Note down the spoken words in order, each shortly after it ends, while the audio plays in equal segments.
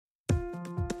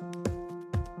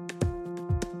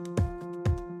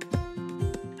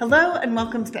Hello and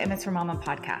welcome to the MS for Mama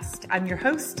podcast. I'm your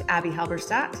host, Abby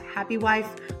Halberstadt, happy wife,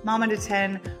 mama to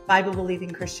 10,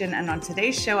 Bible-believing Christian. And on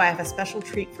today's show, I have a special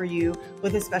treat for you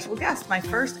with a special guest, my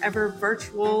first ever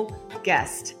virtual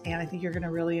guest. And I think you're going to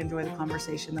really enjoy the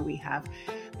conversation that we have.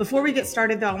 Before we get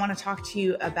started, though, I want to talk to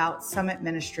you about Summit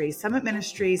Ministries. Summit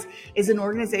Ministries is an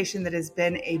organization that has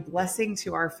been a blessing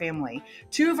to our family.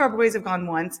 2 of our boys have gone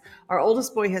once. Our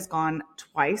oldest boy has gone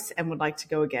twice and would like to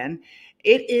go again.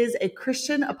 It is a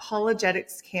Christian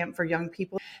apologetics camp for young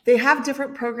people. They have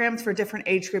different programs for different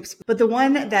age groups, but the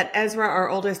one that Ezra, our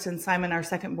oldest, and Simon, our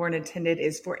second born, attended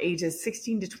is for ages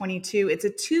 16 to 22. It's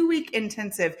a 2-week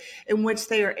intensive in which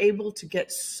they are able to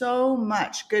get so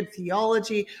much good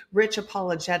theology, rich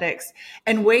apologetics,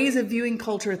 and ways of viewing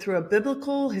culture through a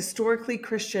biblical, historically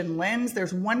Christian lens.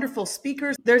 There's wonderful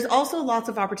speakers. There's also lots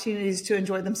of opportunities to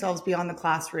enjoy themselves beyond the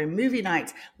classroom, movie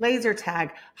nights, laser tag,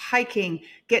 hiking,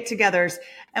 get-togethers.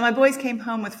 And my boys came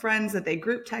home with friends that they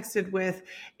group texted with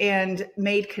and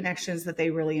made connections that they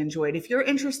really enjoyed. If you're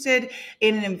interested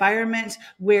in an environment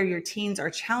where your teens are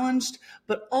challenged,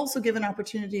 but also given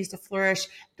opportunities to flourish,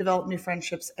 develop new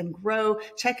friendships, and grow,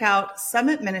 check out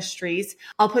Summit Ministries.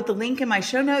 I'll put the link in my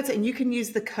show notes, and you can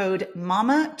use the code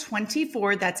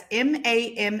MAMA24, that's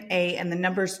M-A-M-A, and the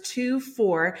numbers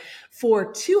 24,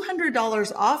 for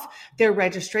 $200 off their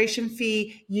registration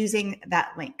fee using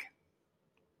that link.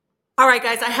 All right,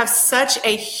 guys, I have such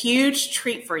a huge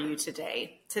treat for you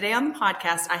today. Today on the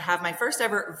podcast, I have my first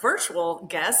ever virtual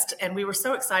guest, and we were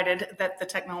so excited that the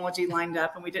technology lined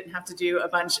up and we didn't have to do a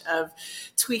bunch of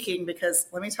tweaking because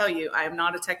let me tell you, I am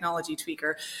not a technology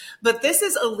tweaker. But this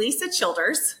is Alisa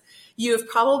Childers. You have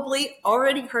probably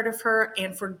already heard of her,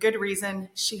 and for good reason.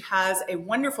 She has a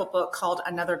wonderful book called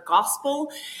Another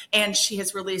Gospel, and she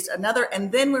has released another.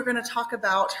 And then we're going to talk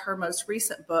about her most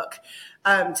recent book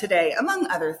today, among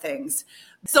other things.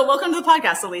 So welcome to the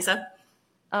podcast, Alisa.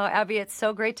 Oh, Abby, it's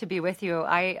so great to be with you.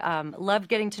 I loved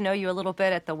getting to know you a little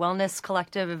bit at the Wellness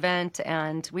Collective event,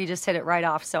 and we just hit it right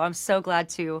off. So I'm so glad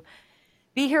to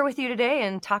be here with you today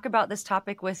and talk about this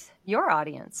topic with your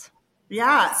audience.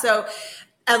 Yeah, so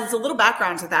as a little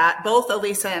background to that, both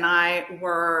Alisa and I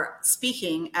were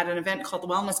speaking at an event called the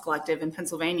Wellness Collective in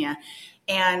Pennsylvania.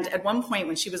 And at one point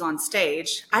when she was on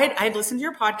stage, I had listened to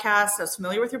your podcast, I was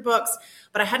familiar with your books,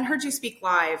 but I hadn't heard you speak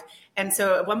live. And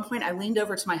so at one point I leaned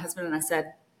over to my husband and I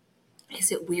said,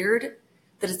 is it weird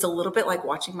that it's a little bit like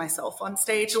watching myself on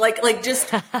stage? Like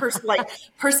just like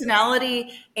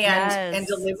personality and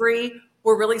delivery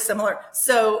were really similar.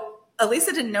 So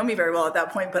Alisa didn't know me very well at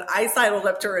that point, but I sidled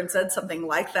up to her and said something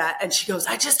like that. And she goes,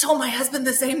 I just told my husband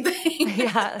the same thing.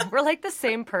 Yeah, we're like the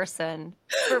same person.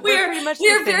 We're pretty much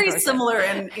we're very similar.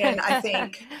 And I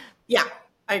think, yeah,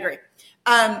 I agree.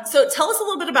 So tell us a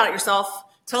little bit about yourself.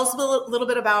 Tell us a little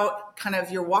bit about kind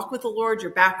of your walk with the Lord,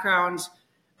 your background.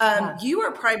 You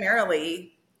are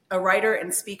primarily a writer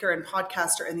and speaker and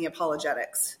podcaster in the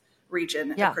apologetics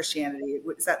region of Christianity.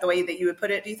 Is that the way that you would put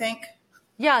it, do you think?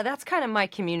 Yeah, that's kind of my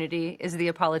community, is the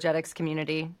apologetics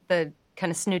community, the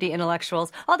kind of snooty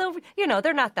intellectuals. Although, you know,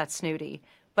 they're not that snooty,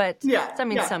 but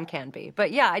some can be.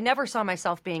 But yeah, I never saw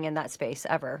myself being in that space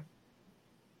ever.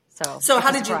 So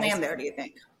how did you land there, do you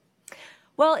think?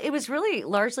 Well, it was really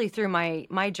largely through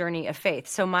my journey of faith.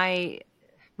 So my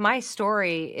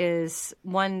story is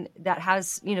one that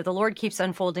has, you know, the Lord keeps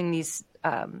unfolding these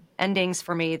endings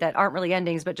for me that aren't really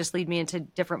endings, but just lead me into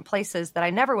different places that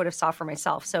I never would have saw for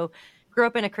myself. So grew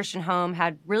up in a Christian home,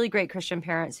 had really great Christian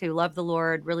parents who loved the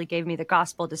Lord, really gave me the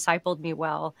gospel, discipled me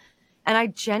well. And I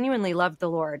genuinely loved the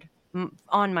Lord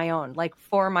on my own, like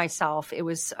for myself. It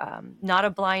was not a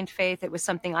blind faith. It was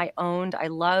something I owned. I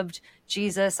loved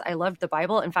Jesus. I loved the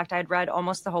Bible. In fact, I had read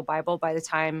almost the whole Bible by the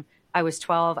time I was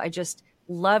 12. I just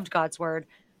loved God's word.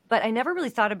 But I never really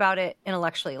thought about it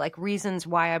intellectually, like reasons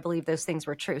why I believed those things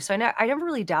were true. So I never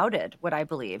really doubted what I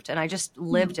believed. And I just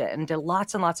lived it and did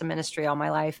lots and lots of ministry all my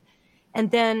life. And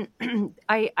then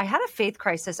I had a faith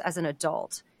crisis as an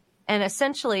adult. And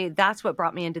essentially, that's what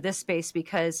brought me into this space,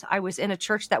 because I was in a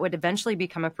church that would eventually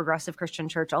become a progressive Christian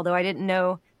church, although I didn't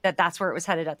know that that's where it was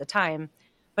headed at the time.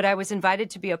 But I was invited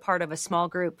to be a part of a small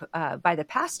group by the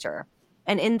pastor.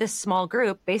 And in this small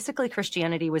group, basically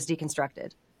Christianity was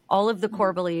deconstructed. All of the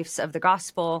core beliefs of the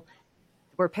gospel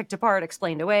were picked apart,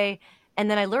 explained away. And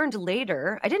then I learned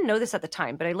later, I didn't know this at the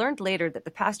time, but I learned later that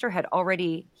the pastor had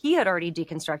already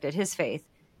deconstructed his faith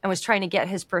and was trying to get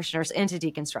his parishioners into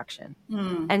deconstruction.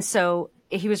 And so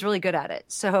he was really good at it.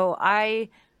 So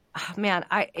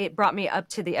it brought me up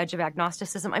to the edge of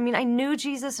agnosticism. I mean, I knew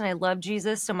Jesus and I loved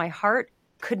Jesus, so my heart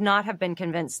could not have been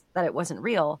convinced that it wasn't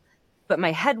real, but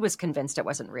my head was convinced it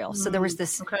wasn't real. So there was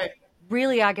this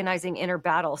really agonizing inner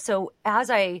battle. So as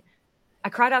I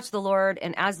cried out to the Lord,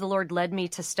 and as the Lord led me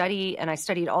to study, and I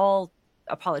studied all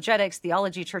apologetics,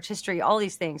 theology, church history, all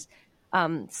these things,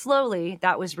 slowly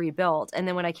that was rebuilt. And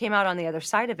then when I came out on the other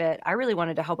side of it, I really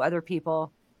wanted to help other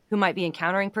people who might be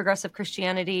encountering progressive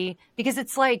Christianity, because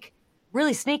it's like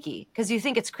really sneaky, because you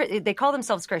think they call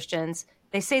themselves Christians.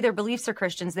 They say their beliefs are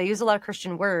Christians. They use a lot of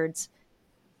Christian words,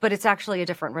 but it's actually a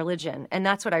different religion. And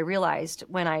that's what I realized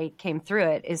when I came through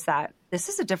it, is that this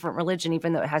is a different religion,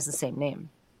 even though it has the same name.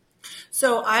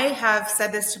 So I have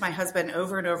said this to my husband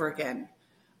over and over again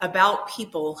about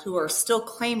people who are still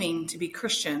claiming to be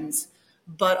Christians,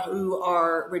 but who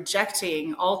are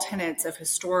rejecting all tenets of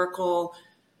historical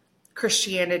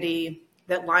Christianity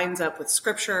that lines up with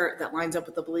scripture, that lines up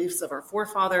with the beliefs of our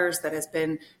forefathers, that has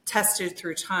been tested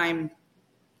through time.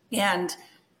 And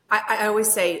I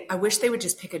always say, I wish they would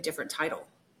just pick a different title.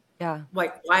 Yeah.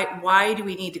 Like, why do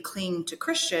we need to cling to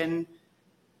Christian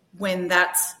when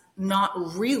that's not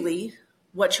really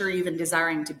what you're even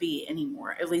desiring to be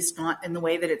anymore, at least not in the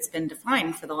way that it's been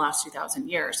defined for the last 2,000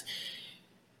 years.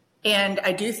 And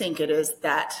I do think it is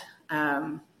that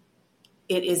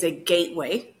it is a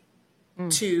gateway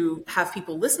to have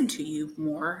people listen to you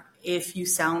more if you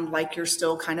sound like you're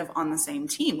still kind of on the same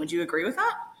team. Would you agree with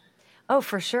that? Oh,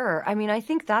 for sure. I mean, I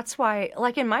think that's why,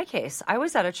 like in my case, I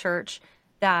was at a church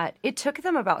that it took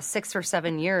them about 6 or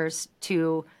 7 years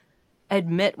to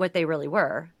admit what they really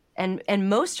were. And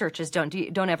most churches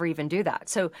don't ever even do that.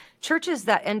 So churches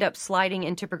that end up sliding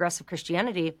into progressive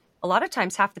Christianity, a lot of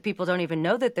times half the people don't even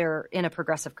know that they're in a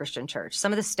progressive Christian church.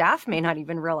 Some of the staff may not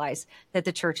even realize that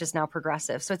the church is now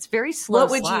progressive. So it's very slow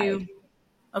slide.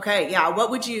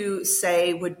 What would you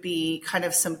say would be kind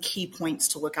of some key points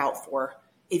to look out for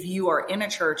if you are in a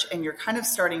church and you're kind of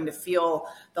starting to feel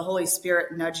the Holy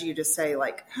Spirit nudge you to say,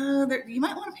 like, you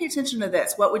might want to pay attention to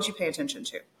this? What would you pay attention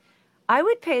to? I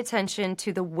would pay attention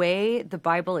to the way the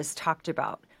Bible is talked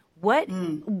about. What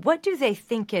do they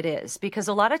think it is? Because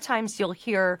a lot of times you'll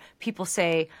hear people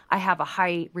say, I have a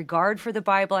high regard for the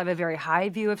Bible. I have a very high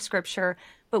view of Scripture.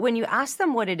 But when you ask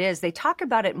them what it is, they talk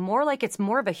about it more like it's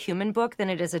more of a human book than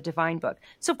it is a divine book.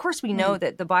 So, of course, we know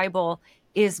that the Bible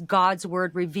is God's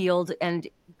word revealed, and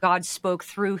God spoke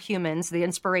through humans, the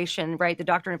inspiration, right? The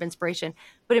doctrine of inspiration.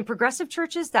 But in progressive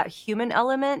churches, that human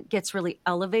element gets really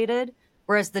elevated,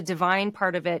 whereas the divine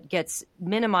part of it gets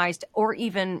minimized or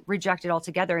even rejected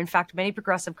altogether. In fact, many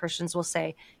progressive Christians will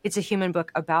say it's a human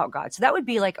book about God. So that would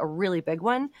be like a really big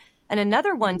one. And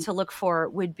another one to look for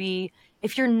would be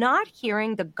if you're not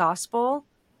hearing the gospel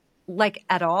like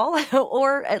at all,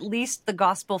 or at least the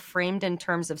gospel framed in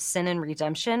terms of sin and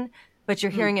redemption, but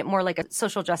you're hearing it more like a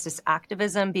social justice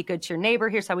activism, be good to your neighbor,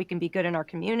 here's how we can be good in our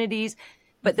communities.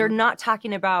 But they're not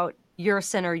talking about you're a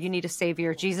sinner, you need a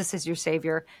savior, Jesus is your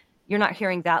savior. You're not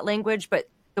hearing that language, but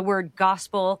the word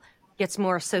gospel gets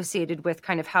more associated with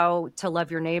kind of how to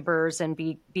love your neighbors and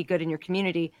be good in your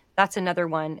community. That's another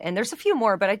one. And there's a few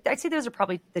more, but I'd say those are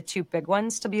probably the two big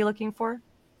ones to be looking for.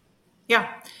 Yeah.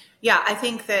 I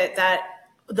think that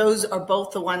those are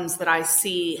both the ones that I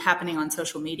see happening on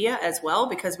social media as well,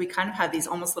 because we kind of have these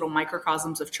almost little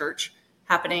microcosms of church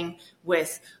happening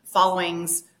with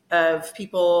followings of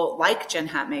people like Jen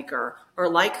Hatmaker or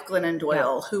like Glennon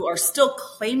Doyle, who are still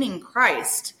claiming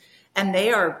Christ, and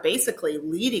they are basically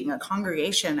leading a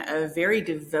congregation of very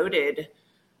devoted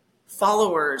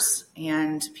followers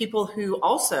and people who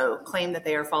also claim that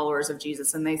they are followers of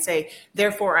Jesus. And they say,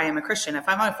 therefore, I am a Christian. If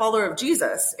I'm a follower of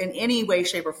Jesus in any way,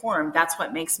 shape, or form, that's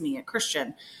what makes me a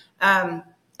Christian. And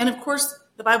of course,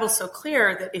 the Bible's so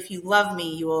clear that if you love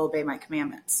me, you will obey my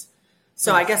commandments.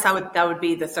 So I guess that would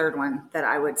be the third one that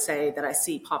I would say that I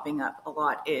see popping up a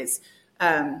lot is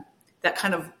that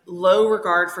kind of low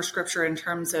regard for Scripture in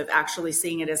terms of actually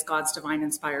seeing it as God's divine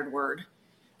inspired word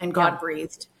and God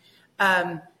breathed.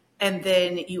 And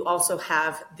then you also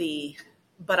have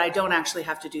but I don't actually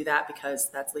have to do that because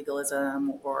that's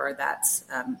legalism or that's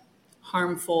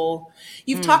harmful.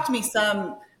 You've talked to me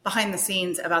some behind the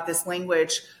scenes about this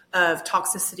language of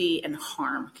toxicity and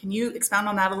harm. Can you expound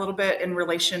on that a little bit in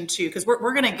relation to, because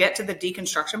we're going to get to the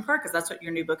deconstruction part because that's what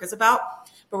your new book is about,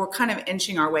 but we're kind of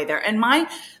inching our way there. And my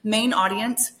main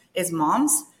audience is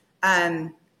moms.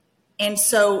 And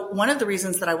so one of the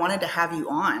reasons that I wanted to have you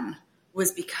on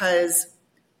was because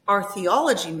our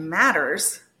theology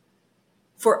matters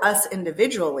for us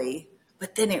individually,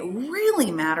 but then it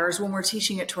really matters when we're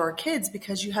teaching it to our kids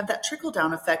because you have that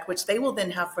trickle-down effect, which they will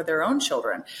then have for their own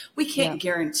children. We can't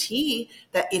guarantee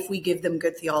that if we give them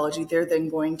good theology, they're then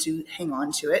going to hang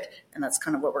on to it. And that's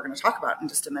kind of what we're going to talk about in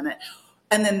just a minute.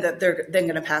 and then they're then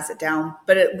going to pass it down.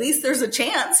 But at least there's a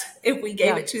chance if we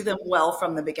gave it to them well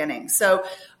from the beginning. So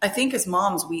I think as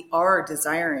moms, we are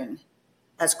desiring,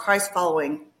 as Christ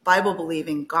following, Bible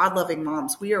believing, God loving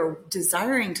moms, we are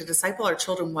desiring to disciple our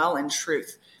children well in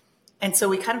truth. And so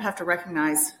we kind of have to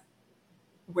recognize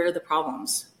where the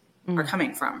problems are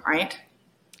coming from, right?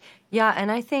 Yeah.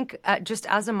 And I think just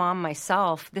as a mom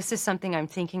myself, this is something I'm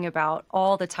thinking about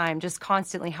all the time, just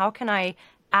constantly. How can I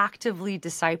actively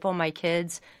disciple my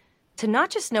kids to not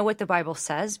just know what the Bible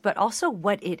says, but also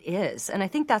what it is? And I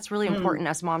think that's really important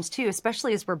as moms too,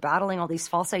 especially as we're battling all these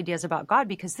false ideas about God,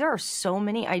 because there are so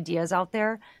many ideas out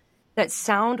there that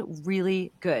sound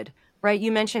really good, right?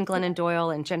 You mentioned Glennon Doyle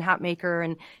and Jen Hatmaker,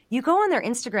 and you go on their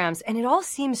Instagrams and it all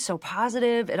seems so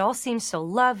positive. It all seems so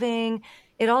loving.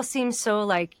 It all seems so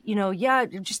like,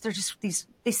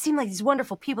 they seem like these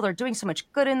wonderful people. They're doing so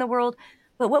much good in the world.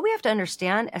 But what we have to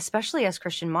understand, especially as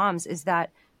Christian moms, is that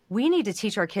we need to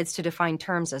teach our kids to define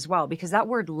terms as well, because that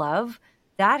word love,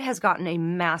 that has gotten a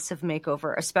massive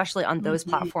makeover, especially on those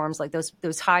platforms, like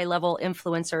those high-level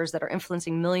influencers that are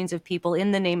influencing millions of people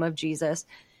in the name of Jesus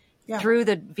through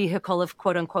the vehicle of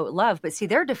quote-unquote love. But see,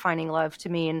 they're defining love to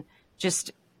mean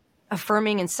just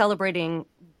affirming and celebrating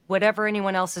whatever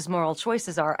anyone else's moral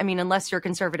choices are. I mean, unless you're a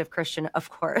conservative Christian, of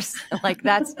course, like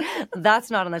that's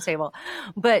not on the table.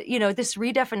 But, this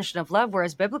redefinition of love,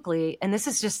 whereas biblically, and this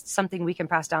is just something we can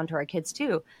pass down to our kids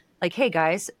too, like, hey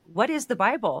guys, what is the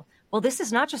Bible? Well, this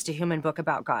is not just a human book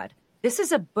about God. This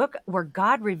is a book where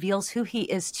God reveals who he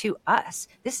is to us.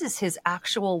 This is his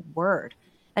actual word.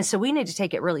 And so we need to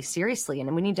take it really seriously,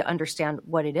 and we need to understand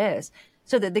what it is,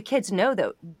 so that the kids know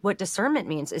that what discernment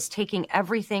means is taking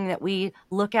everything that we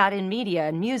look at in media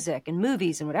and music and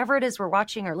movies and whatever it is we're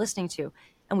watching or listening to,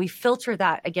 and we filter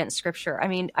that against scripture. I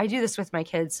mean, I do this with my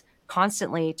kids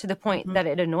constantly to the point that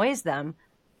it annoys them.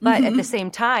 But at the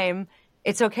same time,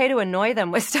 it's okay to annoy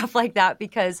them with stuff like that,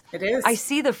 because it is. I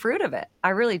see the fruit of it. I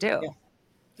really do.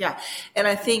 Yeah. And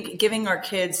I think giving our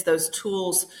kids those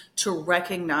tools to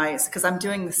recognize, because I'm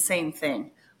doing the same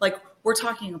thing. Like, we're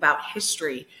talking about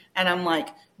history, and I'm like,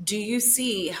 do you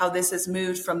see how this has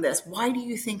moved from this? Why do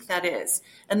you think that is?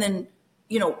 And then,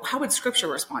 how would scripture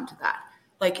respond to that?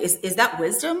 Like, is that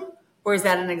wisdom, or is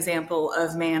that an example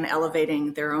of man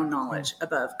elevating their own knowledge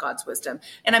above God's wisdom?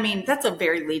 And I mean, that's a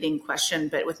very leading question,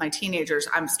 but with my teenagers,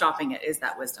 I'm stopping it. Is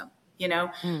that wisdom?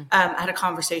 I had a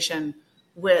conversation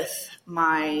with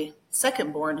my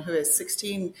second born, who is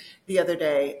 16, the other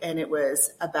day, and it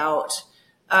was about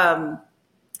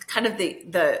kind of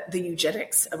the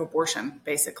eugenics of abortion,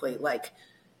 basically. Like,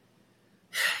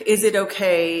 is it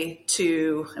okay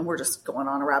to, and we're just going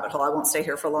on a rabbit hole, I won't stay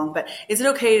here for long, but is it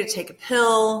okay to take a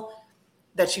pill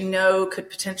that could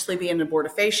potentially be an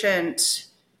abortifacient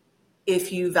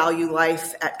if you value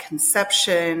life at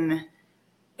conception?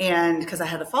 And because I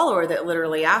had a follower that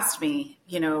literally asked me,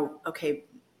 okay,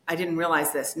 I didn't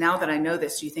realize this. Now that I know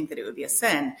this, do you think that it would be a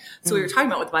sin? So we were talking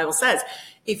about what the Bible says.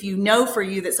 If you know for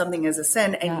you that something is a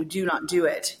sin and you do not do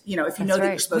it, if you know that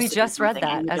you're supposed to do something. We just read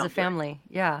that as a family.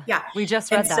 Yeah. We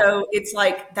just read that. So it's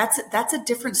like, that's a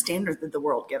different standard that the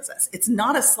world gives us. It's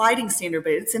not a sliding standard,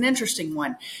 but it's an interesting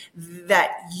one,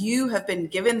 that you have been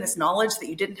given this knowledge that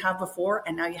you didn't have before,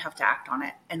 and now you have to act on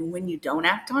it. And when you don't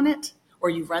act on it, or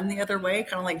you run the other way,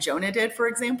 kind of like Jonah did, for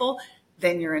example,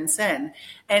 then you're in sin.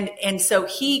 And so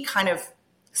he kind of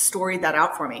storied that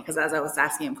out for me, because as I was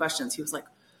asking him questions, he was like,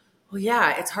 well,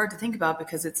 yeah, it's hard to think about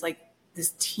because it's like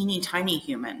this teeny tiny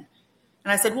human.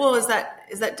 And I said, well, is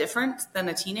that different than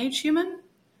a teenage human? And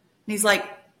he's like,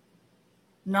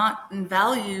 not in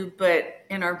value, but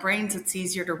in our brains, it's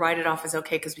easier to write it off as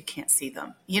okay because we can't see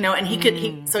them,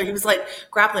 and so he was like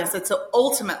grappling. I said, so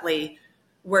ultimately,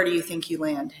 where do you think you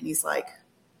land? And he's like,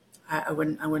 I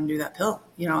wouldn't do that pill.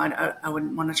 I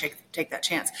wouldn't want to take that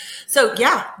chance. So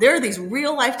yeah, there are these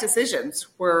real life decisions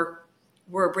where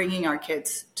we're bringing our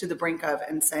kids to the brink of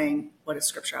and saying, what does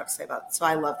scripture have to say about it? So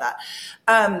I love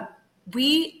that.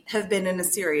 We have been in a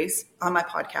series on my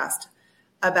podcast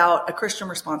about a Christian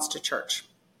response to church.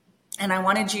 And I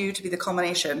wanted you to be the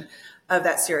culmination of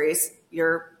that series,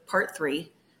 your part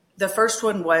 3. The first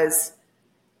one was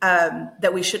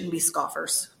that we shouldn't be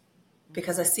scoffers,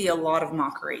 because I see a lot of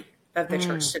mockery of the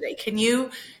church today.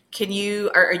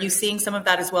 Are you seeing some of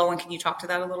that as well? And can you talk to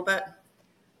that a little bit?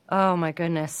 Oh my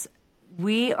goodness.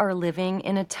 We are living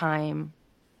in a time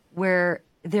where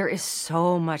there is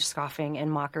so much scoffing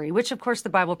and mockery, which of course the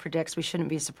Bible predicts. We shouldn't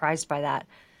be surprised by that.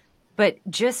 But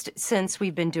just since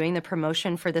we've been doing the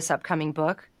promotion for this upcoming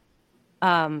book,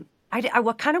 I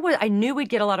knew we'd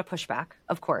get a lot of pushback,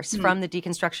 of course, from the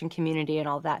deconstruction community and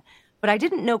all that. but I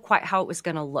didn't know quite how it was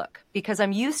going to look because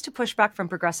I'm used to pushback from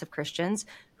progressive Christians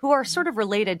who are sort of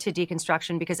related to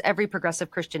deconstruction because every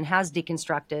progressive Christian has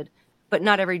deconstructed, but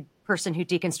not every person who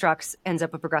deconstructs ends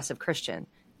up a progressive Christian.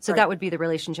 So that would be the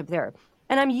relationship there.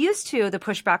 And I'm used to the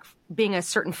pushback being a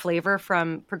certain flavor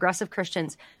from progressive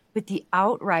Christians, but the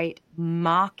outright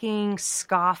mocking,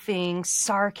 scoffing,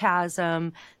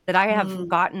 sarcasm that I have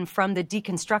gotten from the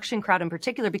deconstruction crowd in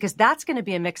particular, because that's going to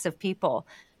be a mix of people.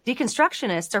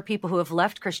 Deconstructionists are people who have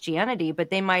left Christianity,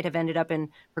 but they might have ended up in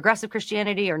progressive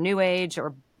Christianity or New Age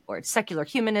or secular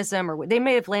humanism, or they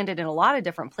may have landed in a lot of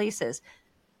different places.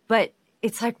 But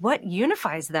it's like what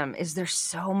unifies them is there's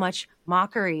so much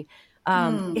mockery.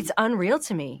 It's unreal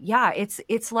to me. Yeah,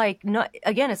 it's like, no,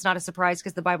 again, it's not a surprise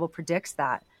because the Bible predicts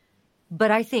that. But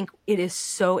I think it is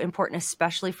so important,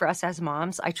 especially for us as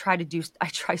moms. I try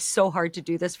so hard to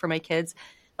do this for my kids.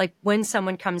 Like when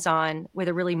someone comes on with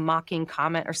a really mocking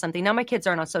comment or something. Now my kids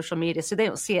aren't on social media, so they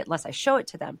don't see it unless I show it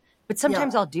to them. But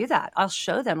sometimes I'll do that. I'll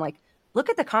show them, like, look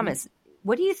at the comments.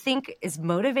 What do you think is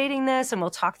motivating this? And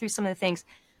we'll talk through some of the things.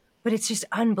 But it's just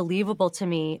unbelievable to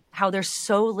me how there's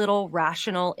so little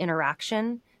rational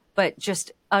interaction, but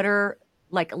just utter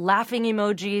like laughing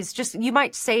emojis. Just, you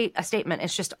might say a statement,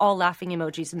 it's just all laughing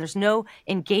emojis, and there's no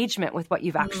engagement with what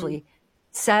you've actually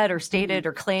said or stated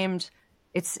or claimed.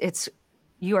 It's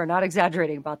you are not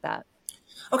exaggerating about that.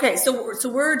 Okay, so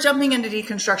we're jumping into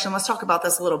deconstruction. Let's talk about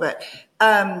this a little bit.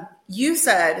 You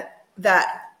said that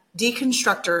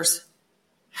deconstructors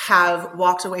have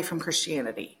walked away from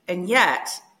Christianity, and yet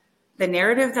the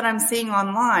narrative that I'm seeing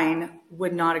online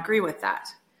would not agree with that.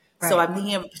 Right. So I'm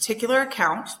thinking of a particular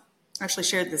account. I actually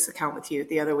shared this account with you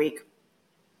the other week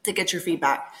to get your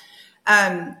feedback,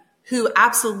 who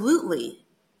absolutely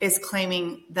is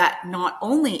claiming that not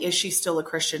only is she still a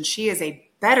Christian, she is a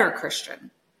better Christian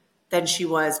than she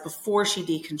was before she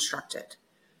deconstructed.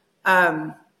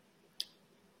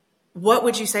 What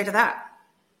would you say to that?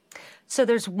 So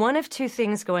there's one of two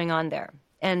things going on there.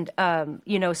 And,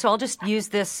 so I'll just use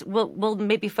this. We'll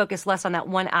maybe focus less on that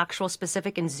one actual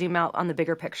specific and zoom out on the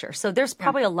bigger picture. So there's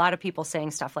probably a lot of people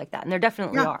saying stuff like that, and there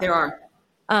definitely are. There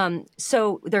are.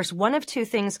 So there's one of two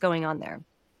things going on there.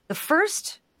 The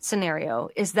first scenario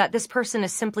is that this person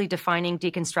is simply defining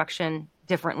deconstruction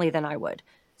differently than I would.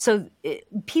 So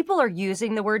people are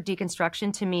using the word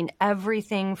deconstruction to mean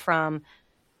everything from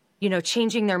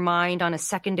changing their mind on a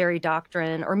secondary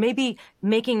doctrine, or maybe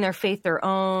making their faith their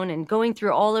own and going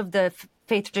through all of the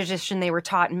faith tradition they were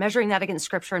taught and measuring that against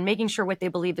scripture and making sure what they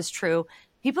believe is true.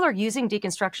 People are using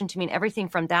deconstruction to mean everything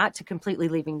from that to completely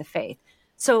leaving the faith.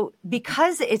 So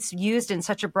because it's used in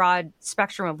such a broad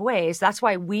spectrum of ways, that's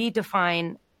why we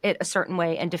define it a certain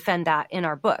way and defend that in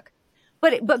our book.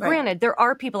 But granted, there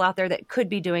are people out there that could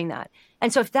be doing that.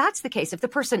 And so if that's the case, if the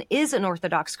person is an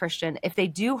Orthodox Christian, if they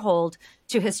do hold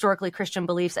to historically Christian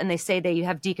beliefs and they say they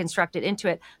have deconstructed into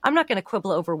it, I'm not going to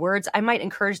quibble over words. I might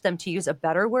encourage them to use a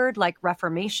better word like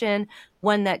Reformation,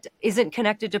 one that isn't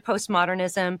connected to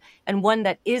postmodernism, and one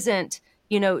that isn't,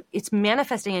 it's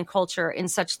manifesting in culture in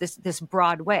such this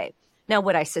broad way. Now,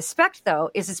 what I suspect, though,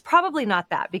 is it's probably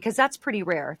not that, because that's pretty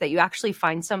rare that you actually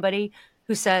find somebody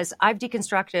who says, I've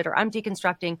deconstructed or I'm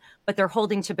deconstructing, but they're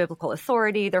holding to biblical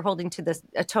authority. They're holding to the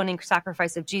atoning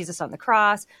sacrifice of Jesus on the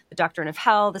cross, the doctrine of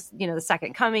hell, the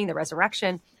second coming, the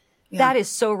resurrection. Yeah. That is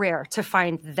so rare to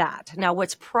find that. Now,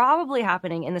 what's probably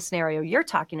happening in the scenario you're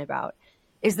talking about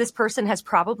is this person has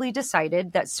probably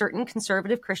decided that certain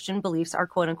conservative Christian beliefs are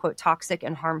quote unquote toxic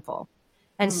and harmful.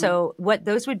 And so what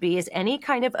those would be is any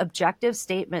kind of objective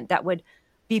statement that would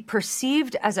be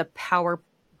perceived as a power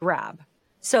grab.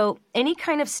 So any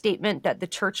kind of statement that the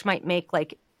church might make,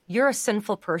 like you're a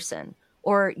sinful person,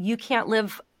 or you can't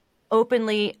live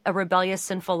openly a rebellious,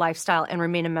 sinful lifestyle and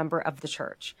remain a member of the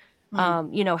church.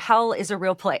 Hell is a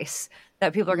real place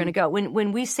that people are going to go.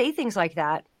 When we say things like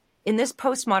that in this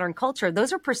postmodern culture,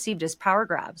 those are perceived as power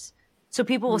grabs. So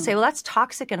people will say, well, that's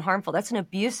toxic and harmful. That's an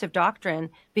abusive doctrine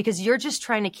because you're just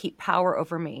trying to keep power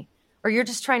over me, or you're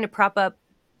just trying to prop up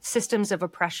systems of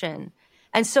oppression.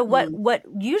 And so what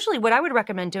I would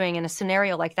recommend doing in a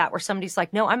scenario like that, where somebody's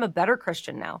like, no, I'm a better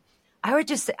Christian now, I would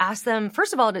just ask them,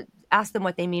 first of all, to ask them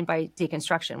what they mean by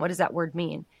deconstruction. What does that word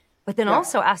mean? But then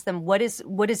also ask them, what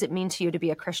does it mean to you to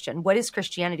be a Christian? What is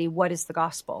Christianity? What is the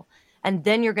gospel? And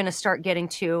then you're going to start getting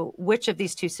to which of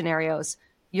these two scenarios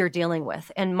you're dealing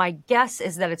with. And my guess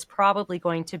is that it's probably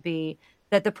going to be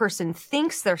that the person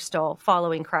thinks they're still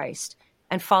following Christ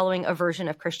and following a version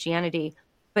of Christianity,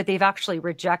 but they've actually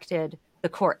rejected the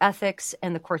core ethics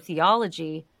and the core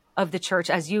theology of the church,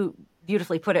 as you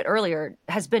beautifully put it earlier,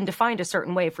 has been defined a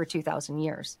certain way for 2,000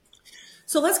 years.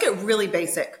 So let's get really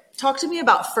basic. talk to me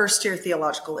about first-tier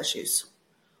theological issues.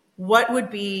 What would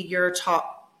be your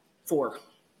top 4?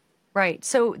 Right.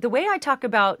 So the way I talk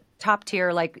about top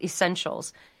tier, like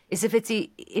essentials, is if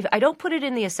I don't put it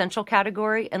in the essential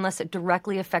category unless it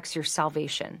directly affects your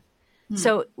salvation.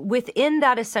 So within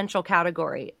that essential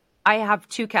category, I have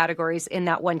 2 categories in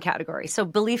that one category. So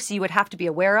beliefs you would have to be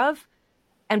aware of,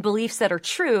 and beliefs that are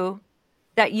true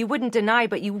that you wouldn't deny,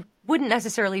 but you wouldn't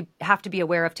necessarily have to be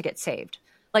aware of to get saved.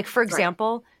 Like, for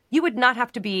example, you would not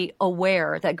have to be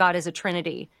aware that God is a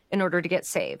Trinity in order to get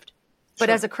saved. But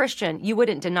as a Christian, you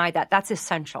wouldn't deny that. That's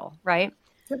essential, right?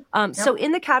 Yep. So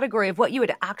in the category of what you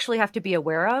would actually have to be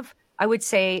aware of, I would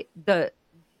say the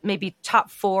maybe top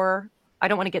 4, I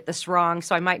don't want to get this wrong,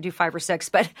 so I might do 5 or 6,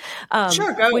 but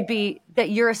would be that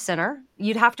you're a sinner.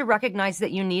 You'd have to recognize that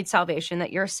you need salvation,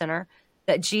 that you're a sinner,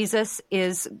 that Jesus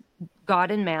is God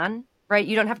and man, right?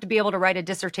 You don't have to be able to write a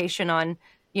dissertation on,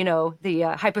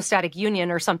 the hypostatic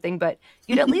union or something, but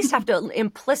you'd at least have to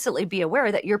implicitly be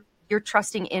aware that you're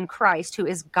trusting in Christ, who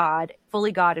is God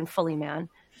and fully man.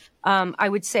 I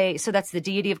would say, so that's the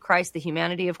deity of Christ, the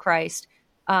humanity of Christ,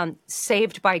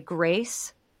 saved by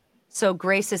grace. So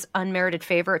grace is unmerited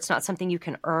favor. It's not something you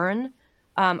can earn.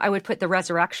 I would put the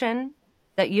resurrection,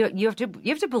 that you have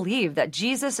to believe that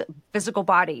Jesus' physical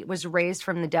body was raised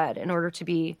from the dead in order to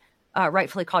be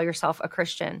rightfully call yourself a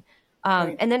Christian.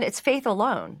 And then it's faith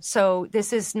alone. So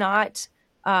this is not,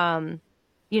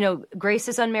 grace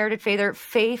is unmerited favor.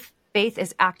 Faith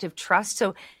is active trust.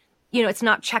 So, it's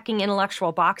not checking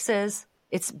intellectual boxes.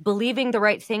 It's believing the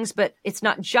right things, but it's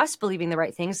not just believing the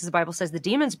right things. As the Bible says, the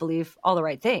demons believe all the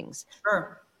right things.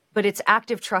 Sure. But it's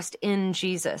active trust in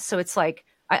Jesus. So it's like,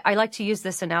 I like to use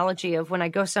this analogy of when I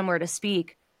go somewhere to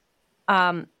speak,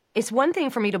 it's one thing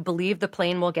for me to believe the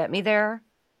plane will get me there,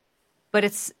 but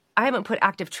I haven't put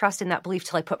active trust in that belief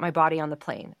till I put my body on the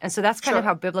plane. And so that's kind of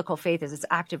how biblical faith is. It's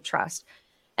active trust.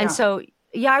 And so,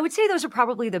 I would say those are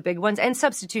probably the big ones, and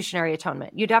substitutionary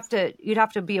atonement. You'd have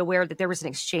to be aware that there was an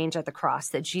exchange at the cross,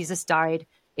 that Jesus died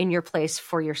in your place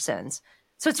for your sins.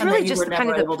 So it's really just kind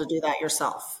of able to do that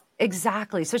yourself.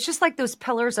 Exactly. So it's just like those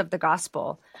pillars of the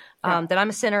gospel, that I'm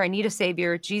a sinner, I need a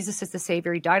savior. Jesus is the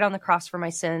savior. He died on the cross for my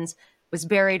sins, was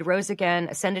buried, rose again,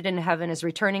 ascended into heaven, is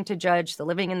returning to judge the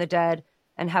living and the dead,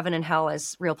 and heaven and hell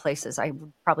as real places. I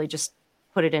would probably just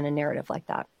put it in a narrative like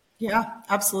that. Yeah,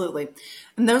 absolutely.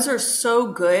 And those are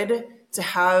so good to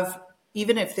have,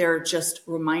 even if they're just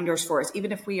reminders for us,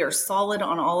 even if we are solid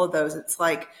on all of those, it's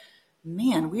like,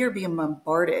 man, we are being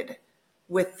bombarded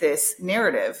with this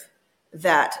narrative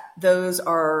that those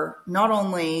are not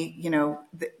only,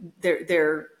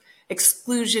 they're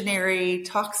exclusionary,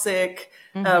 toxic,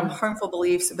 harmful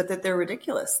beliefs, but that they're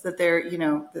ridiculous, that they're,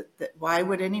 that why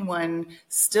would anyone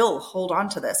still hold on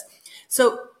to this?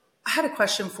 So I had a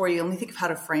question for you. Let me think of how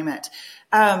to frame it.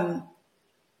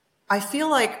 I feel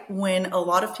like when a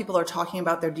lot of people are talking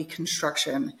about their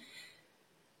deconstruction,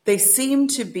 they seem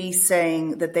to be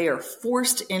saying that they are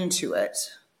forced into it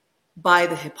by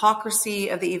the hypocrisy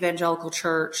of the evangelical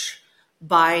church,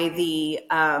 by the,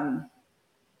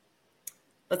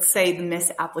 let's say, the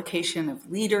misapplication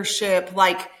of leadership.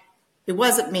 Like, it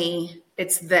wasn't me,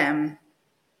 it's them.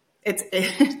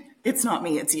 It's not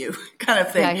me, it's you, kind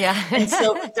of thing. Yeah. And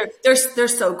so they're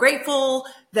so grateful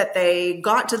that they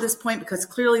got to this point, because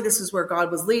clearly this is where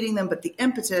God was leading them. But the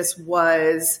impetus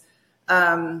was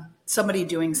somebody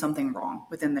doing something wrong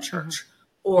within the church,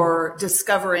 or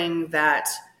discovering that,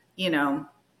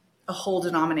 a whole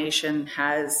denomination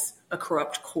has a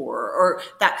corrupt core, or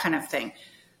that kind of thing.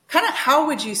 Kind of how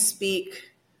would you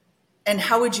speak and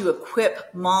how would you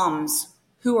equip moms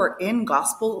who are in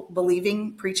gospel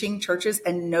believing, preaching churches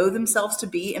and know themselves to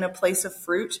be in a place of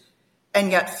fruit,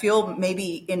 and yet feel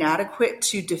maybe inadequate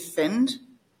to defend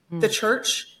the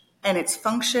church and its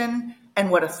function and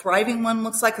what a thriving one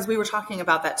looks like? Because we were talking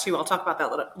about that too. I'll talk about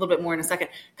that a little bit more in a second.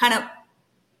 Kind of,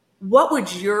 what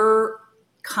would your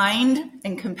kind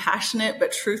and compassionate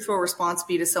but truthful response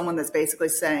be to someone that's basically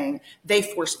saying, they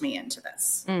forced me into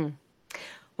this?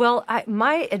 Well,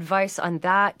 my advice on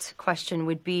that question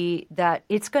would be that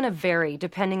it's going to vary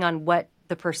depending on what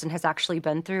the person has actually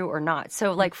been through or not.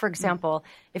 So, like, for example,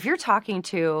 if you're talking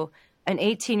to an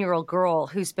 18-year-old girl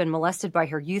who's been molested by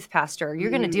her youth pastor, you're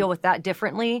going to deal with that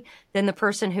differently than the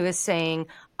person who is saying,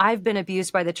 I've been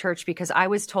abused by the church because I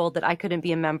was told that I couldn't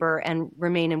be a member and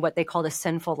remain in what they called a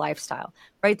sinful lifestyle,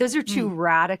 right? Those are two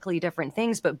radically different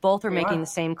things, but both are making the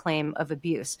same claim of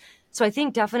abuse. So I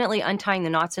think definitely untying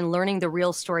the knots and learning the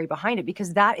real story behind it,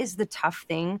 because that is the tough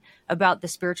thing about the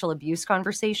spiritual abuse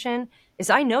conversation,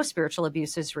 is I know spiritual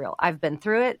abuse is real. I've been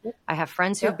through it. I have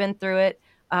friends who have been through it.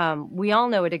 We all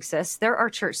know it exists. There are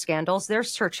church scandals.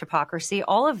 There's church hypocrisy.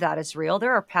 All of that is real.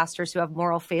 There are pastors who have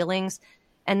moral failings,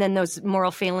 and then those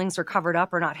moral failings are covered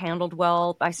up or not handled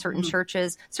well by certain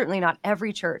churches, certainly not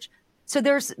every church. So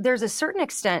there's a certain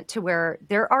extent to where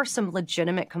there are some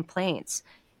legitimate complaints.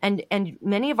 And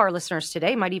many of our listeners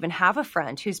today might even have a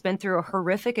friend who's been through a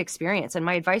horrific experience. And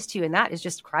my advice to you in that is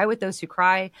just cry with those who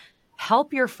cry.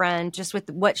 Help your friend just with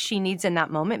what she needs in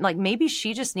that moment. Like maybe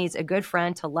she just needs a good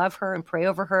friend to love her and pray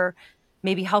over her.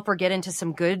 Maybe help her get into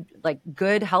some good,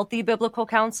 healthy biblical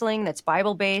counseling that's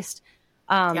Bible-based,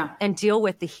 and deal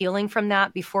with the healing from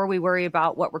that before we worry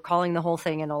about what we're calling the whole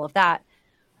thing and all of that.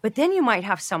 But then you might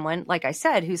have someone, like I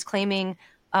said, who's claiming,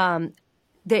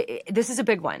 this is a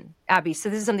big one, Abby. So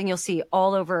this is something you'll see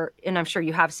all over, and I'm sure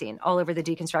you have seen all over the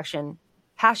deconstruction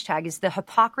hashtag, is the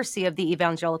hypocrisy of the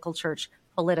evangelical church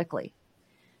politically.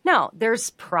 Now, there's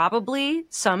probably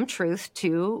some truth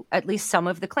to at least some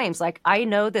of the claims. Like I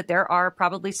know that there are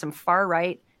probably some far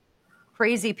right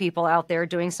crazy people out there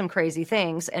doing some crazy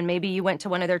things. And maybe you went to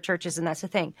one of their churches and that's the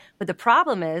thing. But the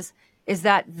problem is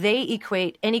that they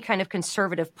equate any kind of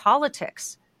conservative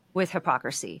politics with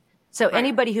hypocrisy. So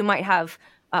anybody who might have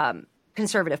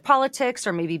conservative politics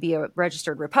or maybe be a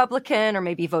registered Republican or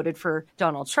maybe voted for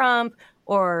Donald Trump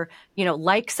or,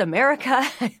 likes America,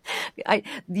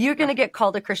 you're going to get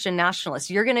called a Christian nationalist.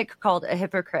 You're going to get called a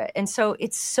hypocrite. And so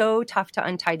it's so tough to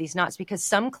untie these knots because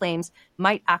some claims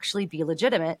might actually be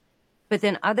legitimate, but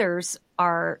then others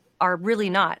are really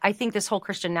not. I think this whole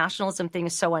Christian nationalism thing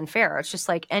is so unfair. It's just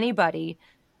like anybody,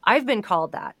 I've been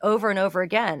called that over and over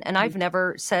again. And I've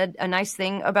never said a nice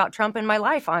thing about Trump in my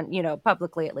life on,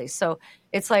 publicly at least. So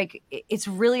it's like, it's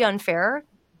really unfair,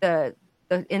 the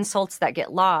insults that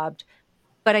get lobbed.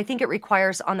 But I think it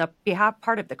requires on the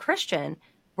part of the Christian,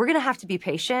 we're going to have to be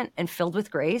patient and filled with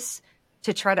grace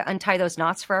to try to untie those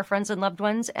knots for our friends and loved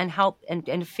ones and help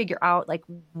and figure out like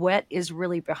what is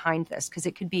really behind this. Because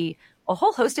it could be a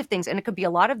whole host of things. And it could be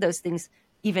a lot of those things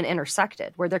even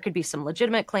intersected, where there could be some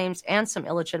legitimate claims and some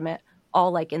illegitimate,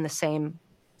 all like in the same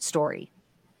story.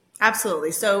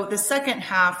 Absolutely. So the second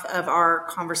half of our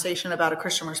conversation about a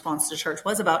Christian response to church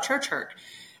was about church hurt.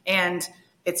 And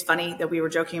it's funny that we were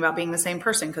joking about being the same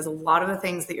person, because a lot of the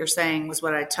things that you're saying was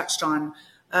what I touched on,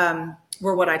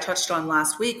 were what I touched on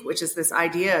last week, which is this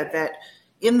idea that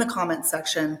in the comment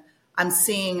section, I'm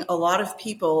seeing a lot of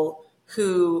people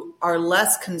who are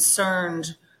less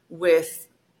concerned with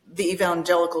the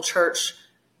evangelical church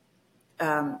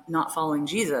not following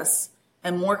Jesus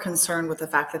and more concerned with the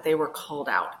fact that they were called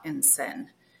out in sin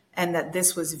and that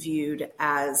this was viewed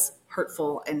as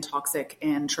hurtful and toxic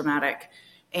and traumatic.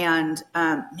 And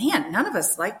none of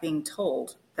us like being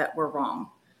told that we're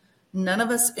wrong. None of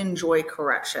us enjoy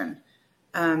correction.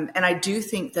 And I do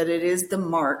think that it is the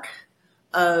mark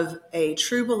of a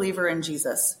true believer in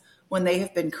Jesus when they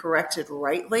have been corrected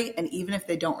rightly. And even if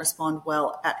they don't respond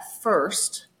well at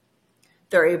first,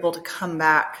 they're able to come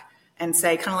back and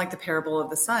say, kind of like the parable of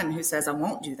the son who says, I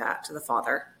won't do that to the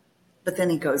father. But then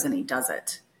he goes and he does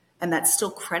it. And that's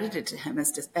still credited to him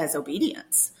as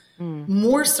obedience.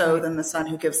 More so than the son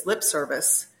who gives lip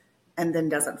service and then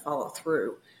doesn't follow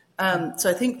through. So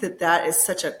I think that is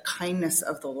such a kindness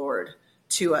of the Lord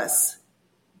to us.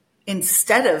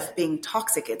 Instead of being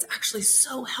toxic, it's actually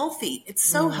so healthy. It's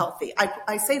so healthy.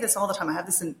 I say this all the time. I have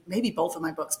this in maybe both of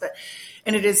my books,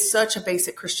 and it is such a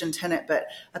basic Christian tenet, but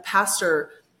a pastor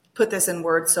put this in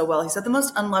words so well. He said, the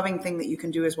most unloving thing that you can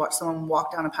do is watch someone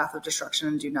walk down a path of destruction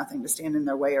and do nothing to stand in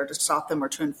their way or to stop them or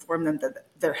to inform them that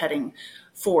they're heading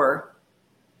for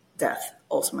death,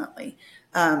 ultimately.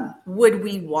 Would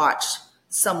we watch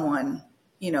someone,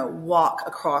 walk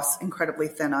across incredibly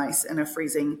thin ice in a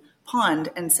freezing pond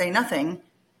and say nothing?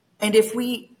 And if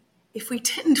we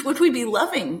didn't, would we be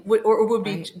loving? Or would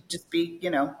we just be, I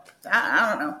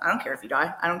don't know. I don't care if you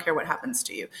die. I don't care what happens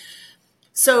to you.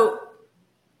 So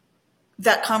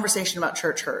that conversation about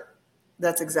church hurt,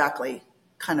 that's exactly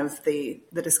kind of the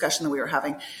discussion that we were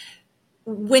having.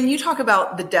 When you talk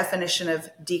about the definition of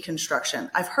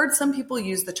deconstruction, I've heard some people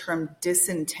use the term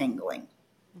disentangling.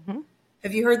 Mm-hmm.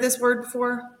 Have you heard this word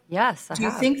before? Yes, I have. Do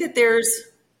you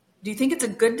think it's a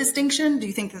good distinction? Do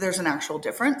you think that there's an actual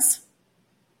difference?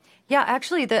 Yeah,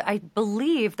 actually, I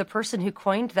believe the person who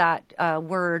coined that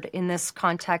word in this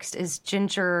context is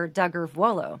Ginger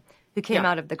Duggar-Vuolo, who came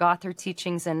out of the Gothard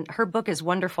teachings. And her book is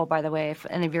wonderful, by the way, if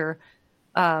any of your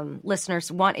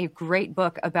listeners want a great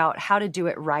book about how to do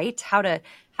it right, how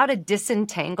to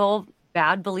disentangle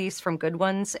bad beliefs from good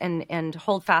ones and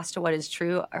hold fast to what is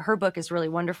true. Her book is really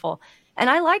wonderful. And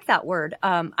I like that word.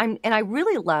 And I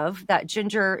really love that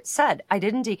Ginger said, I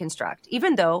didn't deconstruct,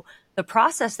 even though the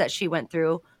process that she went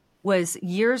through was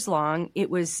years long. It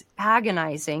was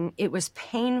agonizing. It was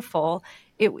painful.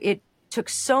 It took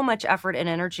so much effort and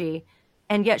energy.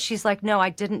 And yet she's like, no, I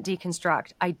didn't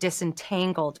deconstruct. I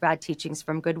disentangled bad teachings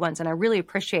from good ones. And I really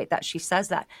appreciate that she says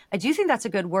that. I do think that's a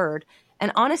good word.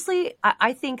 And honestly,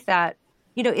 I think that,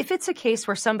 if it's a case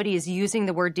where somebody is using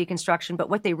the word deconstruction, but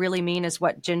what they really mean is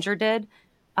what Ginger did,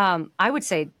 I would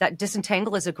say that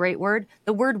disentangle is a great word.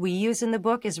 The word we use in the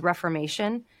book is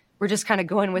reformation. We're just kind of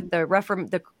going with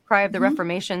the cry of the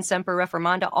Reformation, semper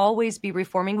reformanda, always be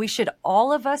reforming. We should,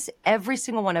 all of us, every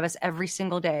single one of us, every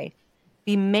single day,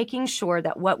 be making sure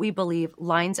that what we believe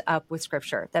lines up with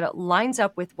Scripture, that it lines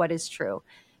up with what is true.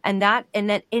 And that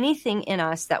anything in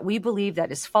us that we believe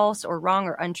that is false or wrong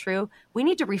or untrue, we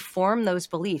need to reform those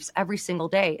beliefs every single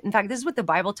day. In fact, this is what the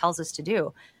Bible tells us to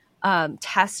do.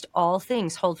 Test all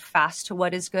things, hold fast to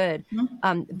what is good,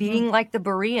 being like the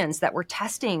Bereans that were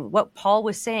testing what Paul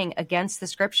was saying against the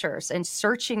Scriptures and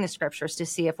searching the Scriptures to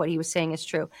see if what he was saying is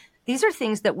true. These are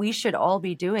things that we should all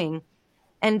be doing.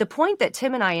 And the point that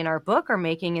Tim and I in our book are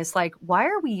making is like, why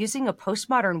are we using a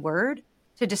postmodern word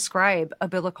to describe a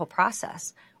biblical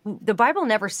process? The Bible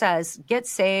never says, get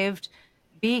saved,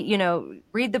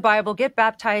 read the Bible, get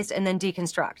baptized, and then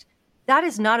deconstruct. That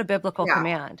is not a biblical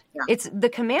command. Yeah. The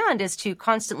command is to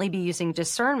constantly be using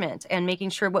discernment and making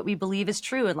sure what we believe is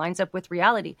true and lines up with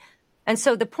reality. And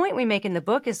so the point we make in the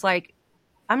book is like,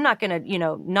 I'm not going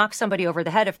to, knock somebody over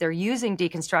the head if they're using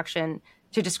deconstruction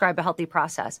to describe a healthy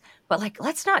process. But like,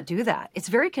 let's not do that. It's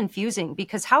very confusing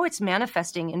because how it's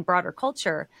manifesting in broader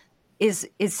culture is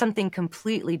something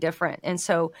completely different. And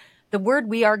so the word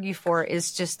we argue for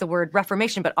is just the word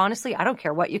reformation. But honestly, I don't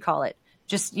care what you call it.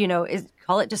 Just,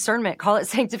 call it discernment, call it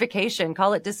sanctification,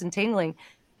 call it disentangling.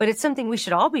 But it's something we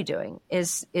should all be doing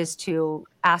is to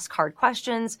ask hard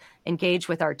questions, engage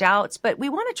with our doubts. But we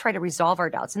want to try to resolve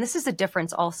our doubts. And this is a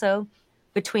difference also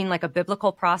between like a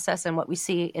biblical process and what we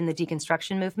see in the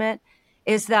deconstruction movement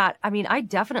is that, I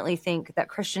definitely think that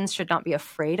Christians should not be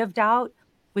afraid of doubt.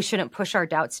 We shouldn't push our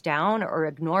doubts down or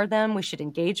ignore them. We should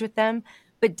engage with them.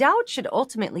 But doubt should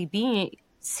ultimately be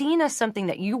seen as something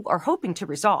that you are hoping to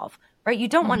resolve, right? You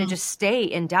don't want to just stay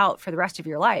in doubt for the rest of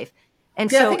your life. And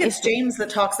so I think it's James that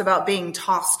talks about being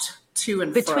tossed to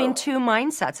and between two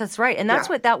mindsets. That's right. And that's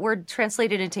what that word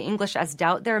translated into English as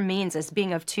doubt there means, as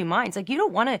being of two minds. Like you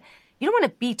don't want to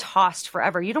be tossed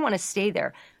forever. You don't want to stay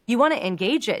there. You want to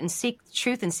engage it and seek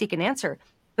truth and seek an answer.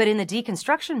 But in the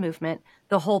deconstruction movement,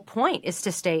 the whole point is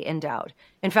to stay in doubt.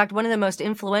 In fact, one of the most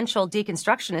influential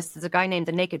deconstructionists is a guy named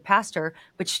the Naked Pastor,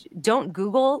 which don't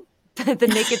Google the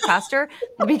Naked Pastor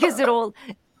because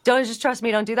don't just trust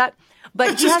me, don't do that.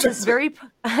 But he has this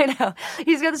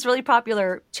he's got this really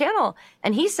popular channel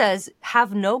and he says,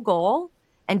 have no goal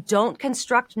and don't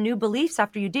construct new beliefs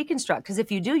after you deconstruct. Because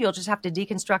if you do, you'll just have to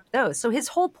deconstruct those. So his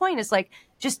whole point is like,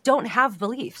 just don't have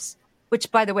beliefs,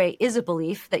 which by the way, is a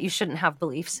belief that you shouldn't have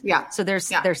beliefs. Yeah. So there's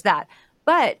that.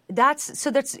 But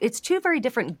it's two very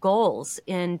different goals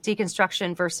in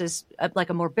deconstruction versus like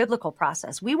a more biblical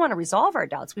process. We want to resolve our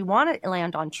doubts. We want to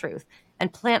land on truth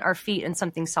and plant our feet in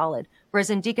something solid.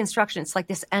 Whereas in deconstruction, it's like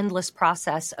this endless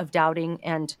process of doubting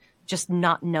and just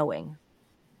not knowing.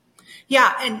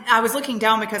 Yeah. And I was looking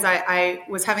down because I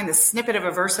was having this snippet of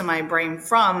a verse in my brain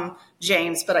from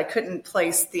James, but I couldn't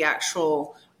place the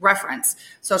actual reference.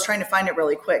 So I was trying to find it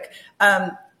really quick.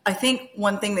 I think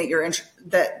one thing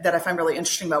that that I find really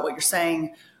interesting about what you're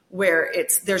saying, where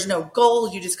there's no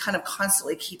goal, you just kind of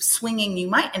constantly keep swinging. You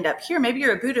might end up here. Maybe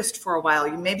you're a Buddhist for a while.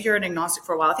 Maybe you're an agnostic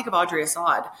for a while. I think of Audrey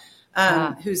Assad,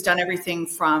 who's done everything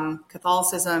from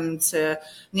Catholicism to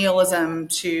nihilism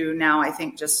to now I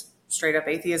think just straight up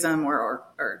atheism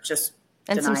or just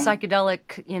and denying. Some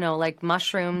psychedelic, like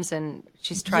mushrooms, and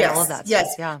she's tried all of that.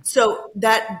 Yes. Stuff. Yeah. So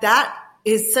that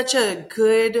is such a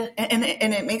good, and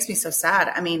it makes me so sad.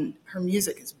 I mean, her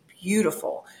music is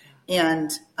beautiful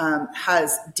and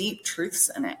has deep truths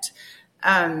in it.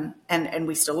 And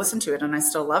we still listen to it and I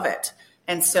still love it.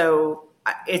 And so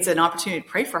it's an opportunity to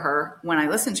pray for her when I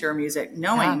listen to her music,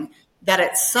 knowing that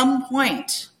at some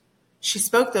point she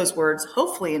spoke those words,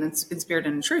 hopefully in spirit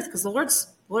and in truth, because the Lord's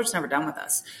never done with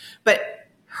us. But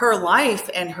her life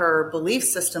and her belief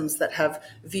systems that have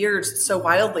veered so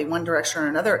wildly one direction or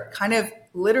another kind of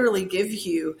literally give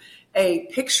you a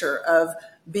picture of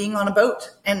being on a boat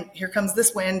and here comes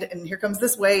this wind and here comes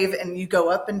this wave and you go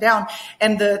up and down.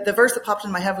 And the verse that popped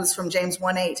in my head was from James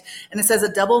 1:8. And it says,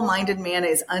 a double-minded man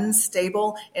is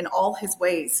unstable in all his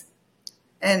ways.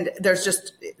 And there's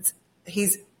just,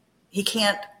 he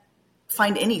can't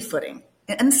find any footing.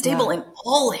 Unstable in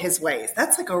all his ways.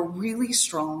 That's like a really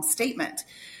strong statement.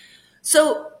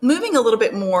 So moving a little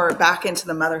bit more back into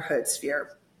the motherhood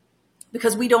sphere,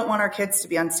 because we don't want our kids to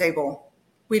be unstable.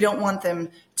 We don't want them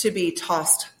to be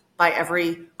tossed by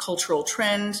every cultural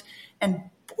trend. And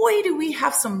boy, do we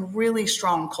have some really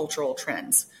strong cultural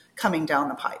trends coming down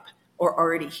the pipe, or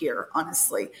already here,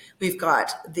 honestly. We've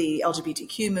got the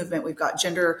LGBTQ movement. We've got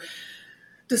gender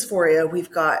dysphoria.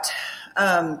 We've got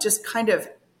just kind of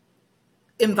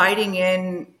inviting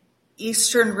in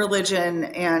Eastern religion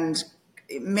and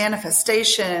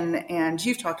manifestation. And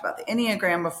you've talked about the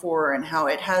Enneagram before and how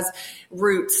it has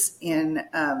roots in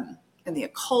the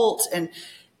occult, and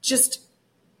just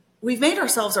we've made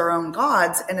ourselves our own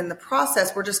gods. And in the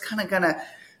process, we're just kind of going to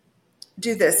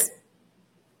do this,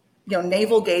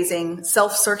 navel gazing,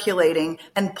 self-circulating,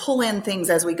 and pull in things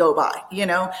as we go by,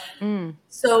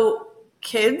 So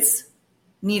kids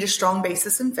need a strong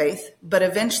basis in faith, but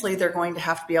eventually they're going to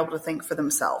have to be able to think for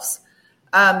themselves.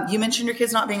 You mentioned your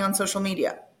kids not being on social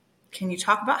media. Can you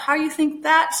talk about how you think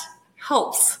that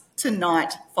helps to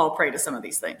not fall prey to some of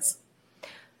these things?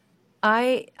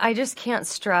 I just can't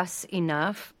stress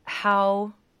enough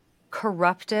how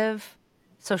corruptive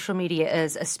social media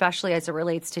is, especially as it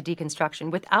relates to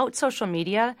deconstruction. Without social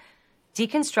media,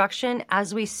 deconstruction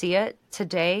as we see it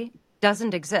today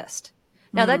doesn't exist.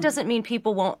 Now, that doesn't mean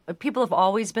people have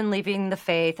always been leaving the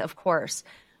faith, of course.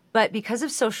 But because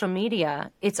of social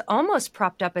media, it's almost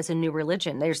propped up as a new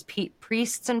religion. There's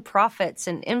priests and prophets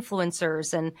and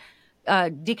influencers and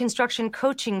deconstruction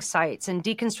coaching sites and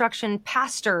deconstruction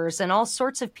pastors and all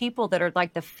sorts of people that are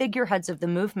like the figureheads of the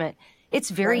movement. It's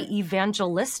very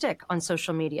evangelistic on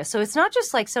social media. So it's not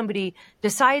just like somebody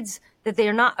decides that they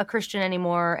are not a Christian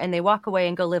anymore and they walk away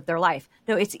and go live their life.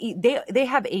 No, they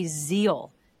have a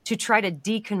zeal to try to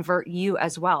deconvert you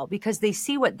as well, because they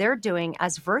see what they're doing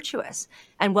as virtuous.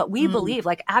 And what we believe,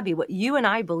 like Abby, what you and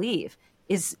I believe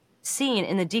is seen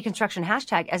in the deconstruction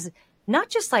hashtag as not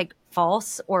just like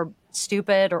false or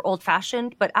stupid or old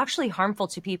fashioned, but actually harmful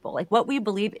to people. Like what we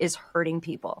believe is hurting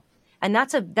people. And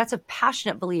that's a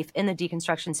passionate belief in the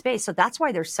deconstruction space. So that's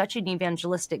why there's such an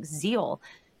evangelistic zeal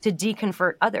to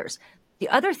deconvert others. The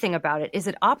other thing about it is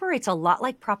it operates a lot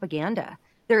like propaganda.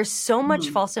 There is so much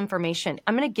false information.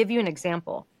 I'm going to give you an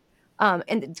example.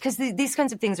 And because these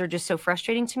kinds of things are just so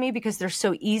frustrating to me because they're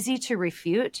so easy to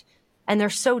refute and they're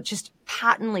so just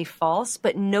patently false,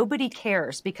 but nobody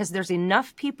cares because there's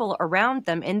enough people around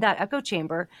them in that echo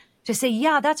chamber to say,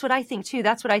 yeah, that's what I think too.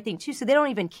 That's what I think too. So they don't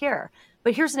even care.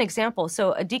 But here's an example.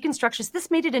 So a deconstructionist,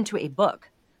 this made it into a book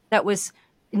that was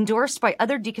endorsed by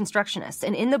other deconstructionists.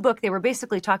 And in the book, they were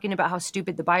basically talking about how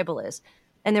stupid the Bible is.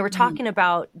 And they were talking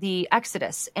about the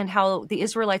Exodus and how the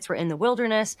Israelites were in the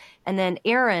wilderness. And then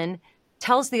Aaron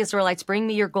tells the Israelites, bring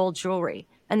me your gold jewelry.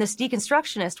 And this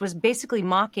deconstructionist was basically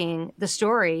mocking the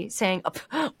story, saying,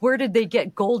 where did they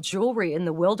get gold jewelry in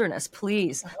the wilderness?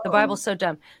 Please. The Bible's so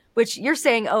dumb. Which you're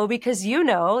saying, because you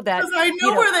know that. Because I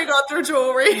know where they got their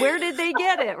jewelry. Where did they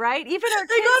get it, right? Even our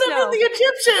they kids got it know. from the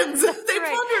Egyptians. They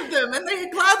plundered them and they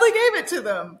gladly gave it to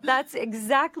them. That's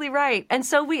exactly right.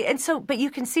 But you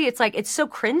can see it's so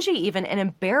cringy even and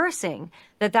embarrassing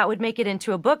that would make it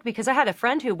into a book, because I had a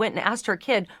friend who went and asked her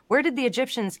kid, where did the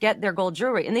Egyptians get their gold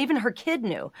jewelry? And even her kid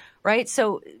knew, right?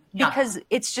 So because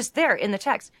it's just there in the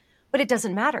text. But it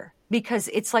doesn't matter because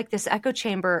it's like this echo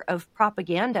chamber of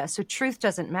propaganda. So truth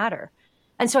doesn't matter.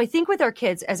 And so I think with our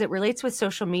kids, as it relates with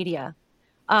social media,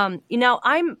 I've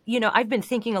been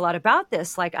thinking a lot about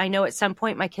this. Like I know at some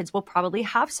point my kids will probably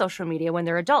have social media when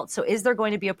they're adults. So is there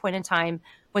going to be a point in time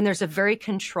when there's a very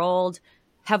controlled,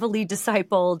 heavily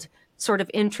discipled sort of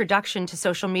introduction to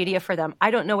social media for them?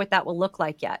 I don't know what that will look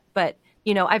like yet. But,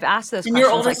 I've asked those questions. And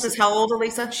your oldest is how old,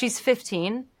 Alisa? She's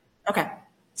 15. Okay.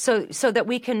 So that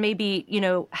we can maybe,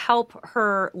 help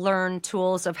her learn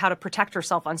tools of how to protect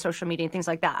herself on social media and things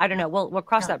like that. I don't know. We'll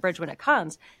cross that bridge when it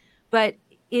comes. But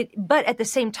at the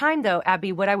same time, though,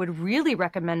 Abby, what I would really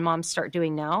recommend moms start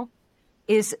doing now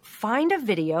is find a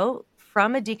video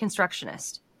from a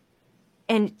deconstructionist.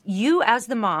 And you as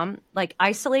the mom,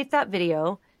 isolate that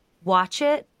video, watch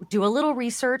it, do a little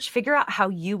research, figure out how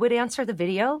you would answer the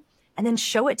video, and then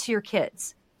show it to your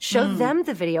kids. Show them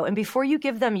the video. And before you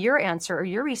give them your answer or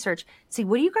your research, see,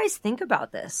 what do you guys think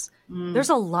about this? There's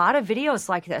a lot of videos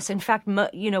like this. In fact,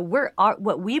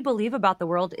 what we believe about the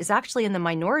world is actually in the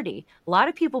minority. A lot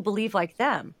of people believe like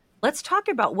them. Let's talk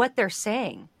about what they're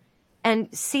saying and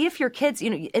see if your kids,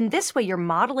 in this way, you're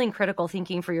modeling critical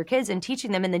thinking for your kids and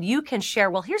teaching them. And then you can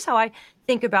share, well, here's how I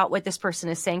think about what this person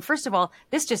is saying. First of all,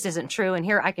 this just isn't true. And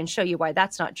here I can show you why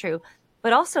that's not true.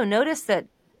 But also notice that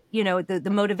the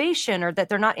motivation, or that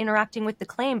they're not interacting with the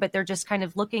claim, but they're just kind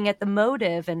of looking at the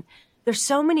motive. And there's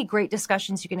so many great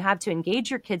discussions you can have to engage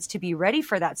your kids to be ready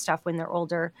for that stuff when they're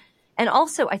older. And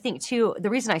also, I think too, the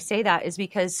reason I say that is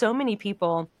because so many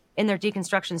people in their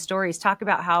deconstruction stories talk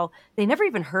about how they never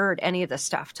even heard any of this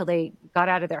stuff till they got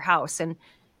out of their house. And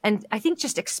I think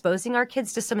just exposing our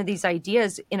kids to some of these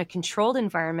ideas in a controlled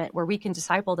environment where we can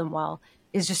disciple them well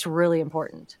is just really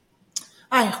important.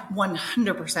 I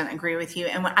 100% agree with you.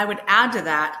 And I would add to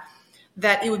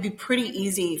that it would be pretty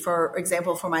easy, for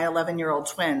example, for my 11-year-old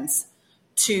twins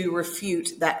to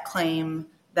refute that claim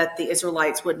that the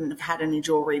Israelites wouldn't have had any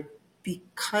jewelry,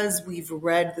 because we've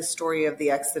read the story of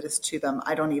the Exodus to them.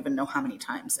 I don't even know how many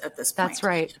times at this point. That's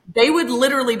right. They would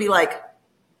literally be like,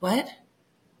 what?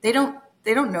 They don't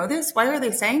know this? Why are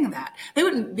they saying that? They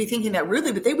wouldn't be thinking that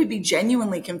rudely, but they would be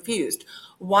genuinely confused.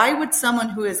 Why would someone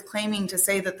who is claiming to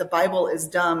say that the Bible is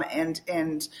dumb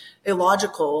and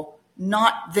illogical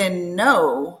not then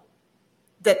know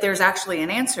that there's actually an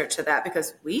answer to that?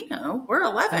 Because we know, we're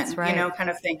 11, That's right.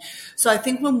 kind of thing. So I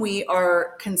think when we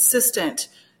are consistent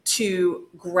to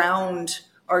ground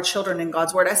our children in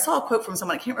God's word, I saw a quote from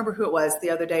someone, I can't remember who it was,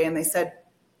 the other day, and they said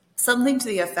something to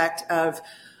the effect of,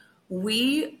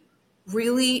 we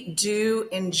really do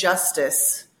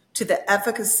injustice to the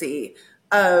efficacy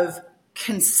of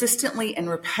consistently and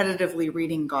repetitively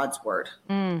reading God's word.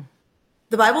 Mm.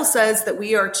 The Bible says that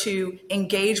we are to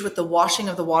engage with the washing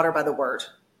of the water by the word.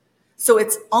 So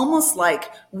it's almost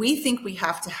like we think we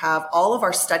have to have all of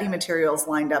our study materials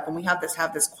lined up, and we have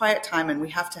this quiet time, and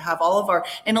we have to have all of our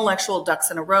intellectual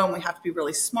ducks in a row, and we have to be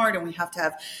really smart, and we have to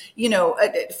have,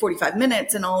 45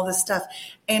 minutes and all of this stuff.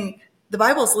 And the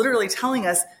Bible is literally telling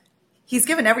us he's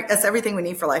given us everything we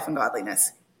need for life and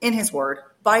godliness in his word,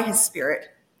 by his spirit,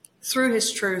 through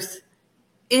his truth,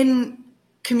 in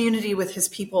community with his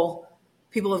people.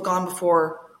 People have gone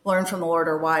before, learned from the Lord,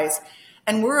 are wise.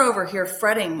 And we're over here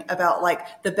fretting about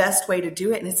like the best way to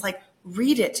do it. And it's like,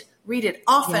 read it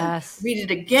often, Yes. Read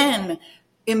it again,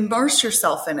 immerse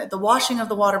yourself in it. The washing of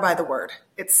the water by the word.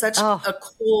 It's such a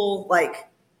cool, like,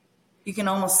 you can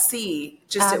almost see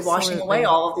just it washing away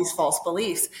all of these false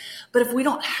beliefs. But if we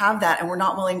don't have that and we're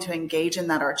not willing to engage in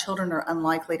that, our children are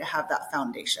unlikely to have that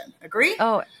foundation. Agree?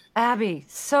 Oh, Abby,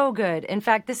 so good. In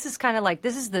fact, this is kind of like,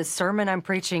 this is the sermon I'm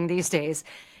preaching these days,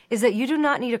 is that you do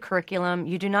not need a curriculum.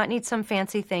 You do not need some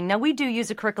fancy thing. Now, we do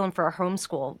use a curriculum for our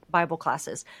homeschool Bible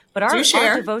classes, but our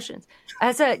devotions,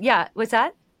 what's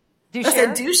that? I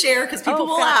said do share, because people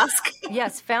will ask.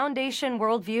 Yes, Foundation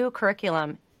Worldview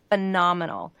curriculum,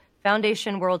 phenomenal.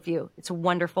 Foundation Worldview. It's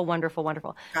wonderful, wonderful,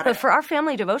 wonderful. But for our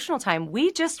family devotional time,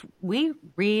 we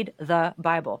read the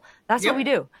Bible. That's what we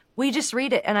do. We just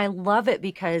read it. And I love it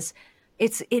because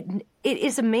it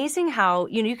is amazing how,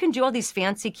 you can do all these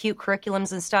fancy, cute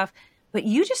curriculums and stuff, but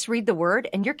you just read the word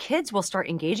and your kids will start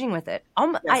engaging with it.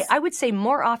 I would say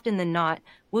more often than not,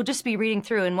 we'll just be reading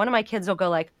through and one of my kids will go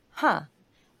like, huh.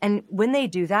 And when they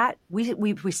do that,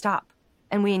 we stop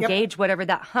and we engage whatever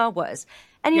that was.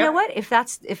 And you know what? If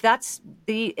that's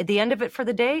the end of it for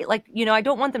the day, like, I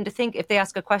don't want them to think if they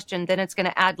ask a question, then it's going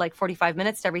to add like 45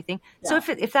 minutes to everything. Yeah.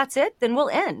 So if that's it, then we'll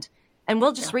end and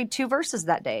we'll just read 2 verses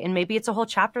that day. And maybe it's a whole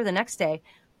chapter the next day.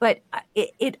 But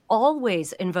it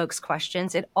always invokes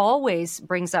questions. It always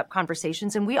brings up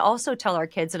conversations. And we also tell our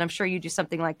kids, and I'm sure you do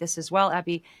something like this as well,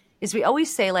 Abby, is we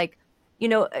always say, like,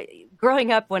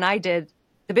 growing up when I did,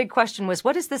 the big question was,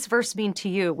 what does this verse mean to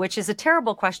you? Which is a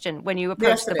terrible question when you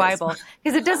approach the Bible,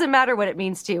 because it doesn't matter what it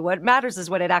means to you. What matters is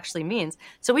what it actually means.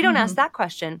 So we don't ask that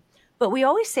question, but we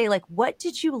always say, like, what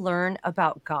did you learn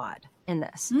about God in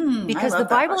this? Because the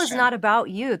Bible is not about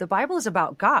you. The Bible is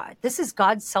about God. This is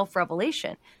God's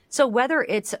self-revelation. So whether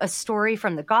it's a story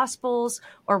from the Gospels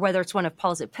or whether it's one of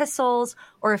Paul's epistles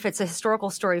or if it's a historical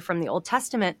story from the Old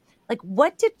Testament, like,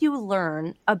 what did you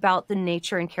learn about the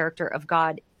nature and character of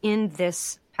God in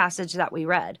this passage that we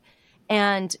read?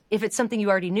 And if it's something you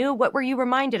already knew, what were you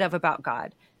reminded of about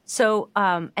God? So,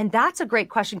 and that's a great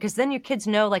question, because then your kids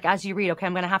know, like, as you read, okay,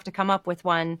 I'm going to have to come up with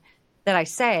one that I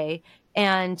say.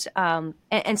 And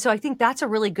so I think that's a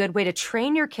really good way to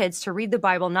train your kids to read the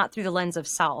Bible, not through the lens of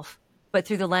self, but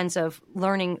through the lens of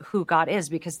learning who God is,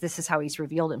 because this is how he's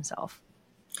revealed himself.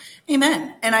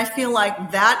 Amen. And I feel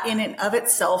like that in and of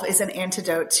itself is an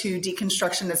antidote to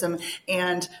deconstructionism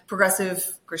and progressive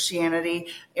Christianity,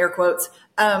 air quotes,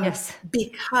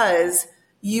 because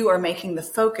you are making the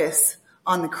focus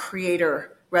on the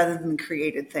creator rather than the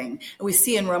created thing. And we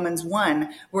see in Romans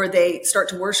 1 where they start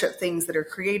to worship things that are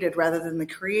created rather than the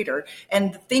creator.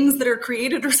 And the things that are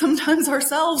created are sometimes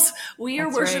ourselves. We are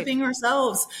worshiping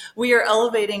ourselves. We are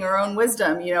elevating our own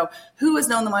wisdom. Who has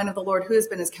known the mind of the Lord? Who has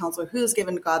been his counselor? Who has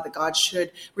given to God that God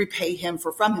should repay him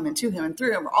for from him and to him and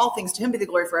through him? All things to him be the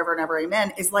glory forever and ever.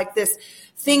 Amen. Is like this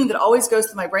thing that always goes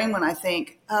through my brain when I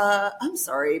think, I'm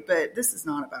sorry, but this is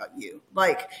not about you.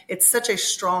 Like, it's such a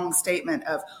strong statement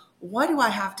of, what do I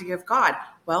have to give God?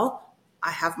 Well, I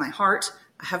have my heart,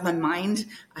 I have my mind,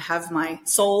 I have my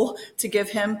soul to give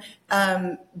him.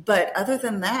 But other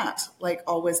than that, like,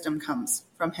 all wisdom comes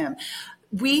from him.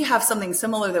 We have something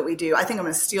similar that we do. I think I'm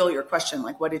going to steal your question.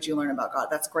 Like, what did you learn about God?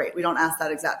 That's great. We don't ask that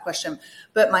exact question.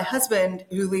 But my husband,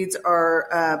 who leads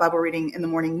our Bible reading in the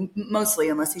morning, mostly,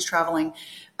 unless he's traveling,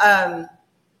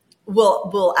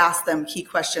 will ask them key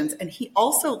questions. And he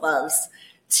also loves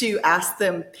to ask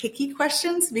them picky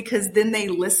questions because then they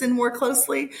listen more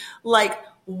closely. Like,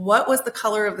 what was the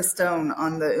color of the stone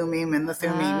on the Urim and the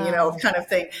Thummim, kind of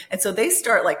thing. And so they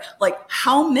start like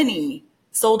how many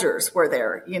soldiers were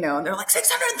there, and they're like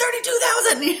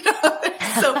 632,000,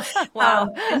 So,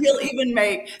 wow. And he'll even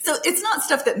so it's not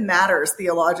stuff that matters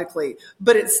theologically,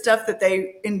 but it's stuff that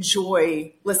they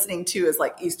enjoy listening to as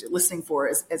listening for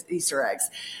as Easter eggs.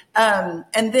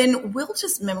 And then we'll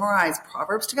just memorize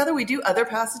Proverbs together. We do other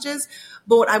passages,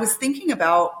 but what I was thinking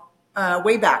about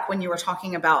way back when you were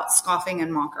talking about scoffing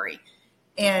and mockery,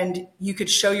 and you could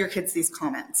show your kids these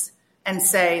comments and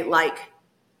say, like,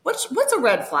 what's a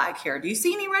red flag here? Do you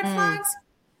see any red flags?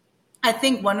 I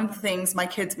think one of the things my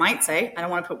kids might say, I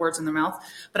don't want to put words in their mouth,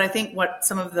 but I think what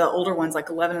some of the older ones, like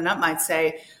 11 and up, might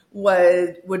say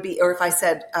would be, or if I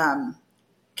said, can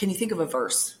you think of a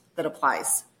verse that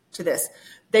applies to this?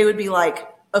 They would be like,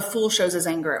 a fool shows his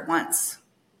anger at once,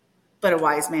 but a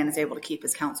wise man is able to keep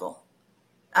his counsel.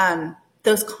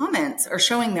 Those comments are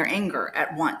showing their anger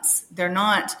at once. They're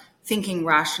not thinking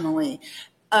rationally.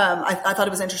 I thought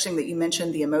it was interesting that you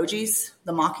mentioned the emojis,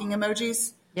 the mocking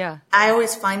emojis. Yeah. I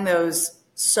always find those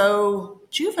so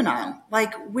juvenile.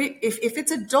 Like, if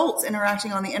it's adults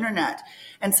interacting on the internet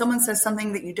and someone says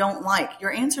something that you don't like,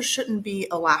 your answer shouldn't be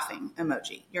a laughing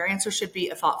emoji. Your answer should be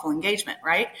a thoughtful engagement,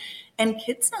 right? And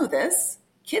kids know this.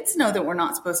 Kids know that we're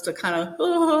not supposed to kind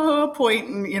of point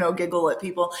and, giggle at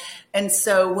people. And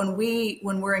so when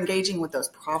we're engaging with those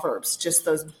proverbs, just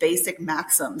those basic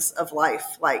maxims of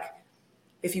life, like,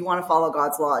 if you want to follow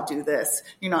God's law, do this.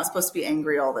 You're not supposed to be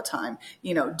angry all the time.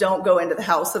 Don't go into the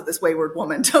house of this wayward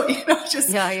woman. Don't,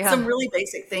 some really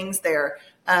basic things there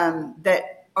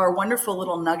that are wonderful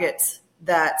little nuggets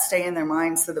that stay in their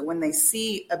minds so that when they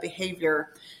see a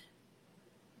behavior,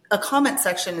 a comment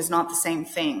section is not the same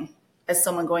thing as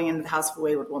someone going into the house of a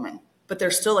wayward woman. But they're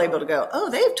still able to go, oh,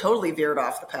 they've totally veered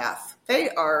off the path. They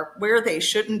are where they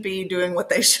shouldn't be doing what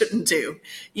they shouldn't do,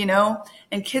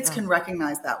 and kids can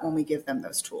recognize that when we give them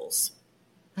those tools.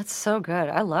 That's so good.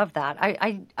 I love that.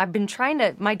 I've been trying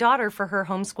to, my daughter for her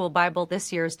homeschool Bible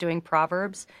this year is doing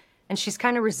Proverbs, and she's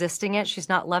kind of resisting it. She's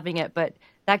not loving it, but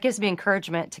that gives me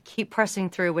encouragement to keep pressing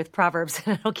through with Proverbs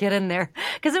and it'll get in there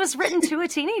because it was written to a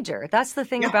teenager. That's the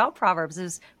thing about Proverbs,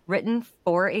 is written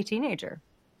for a teenager.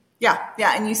 Yeah.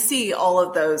 And you see all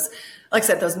of those, like I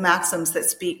said, those maxims that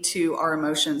speak to our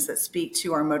emotions, that speak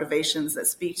to our motivations, that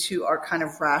speak to our kind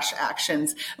of rash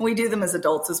actions. And we do them as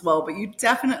adults as well, but you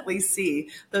definitely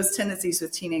see those tendencies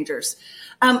with teenagers.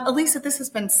 Alisa, this has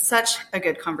been such a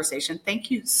good conversation. Thank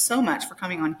you so much for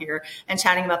coming on here and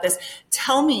chatting about this.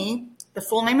 Tell me the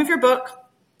full name of your book,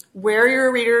 where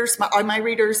your readers, my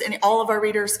readers and all of our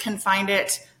readers can find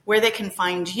it, where they can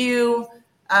find you.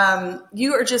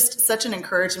 You are just such an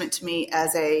encouragement to me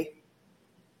as a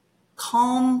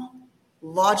calm,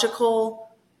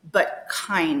 logical, but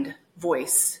kind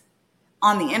voice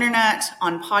on the internet,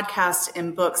 on podcasts,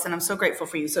 and books. And I'm so grateful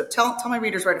for you. So tell my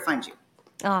readers where to find you.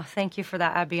 Oh, thank you for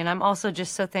that, Abby. And I'm also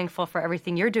just so thankful for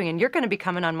everything you're doing. And you're going to be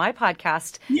coming on my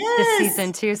podcast this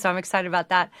season too. So I'm excited about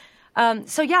that.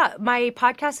 My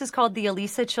podcast is called the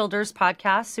Alisa Childers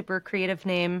Podcast. Super creative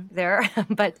name there,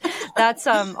 but that's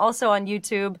also on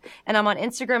YouTube, and I'm on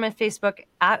Instagram and Facebook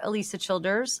at Alisa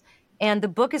Childers. And the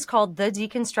book is called The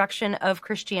Deconstruction of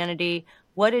Christianity: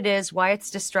 What It Is, Why It's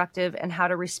Destructive, and How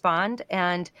to Respond.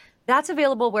 And that's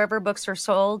available wherever books are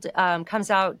sold.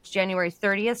 Comes out January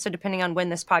 30th. So depending on when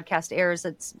this podcast airs,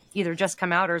 it's either just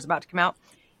come out or is about to come out.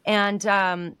 And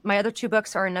my other two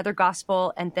books are Another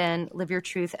Gospel and then Live Your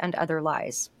Truth and Other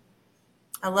Lies.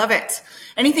 I love it.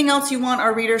 Anything else you want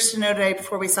our readers to know today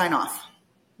before we sign off?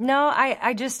 No,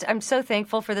 I'm so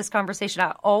thankful for this conversation.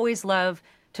 I always love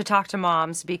to talk to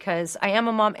moms because I am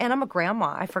a mom and I'm a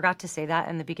grandma. I forgot to say that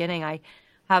in the beginning. I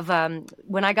have,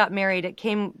 when I got married,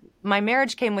 my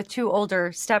marriage came with 2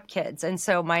 older stepkids. And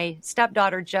so my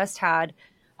stepdaughter just had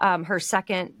her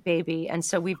second baby. And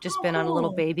so we've just been on a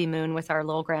little baby moon with our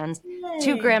little 2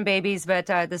 grandbabies, but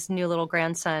this new little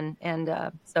grandson. And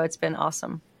so it's been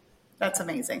awesome. That's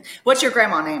amazing. What's your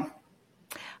grandma name?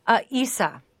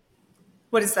 Isa.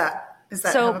 What is that? Does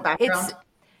that have a background?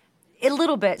 A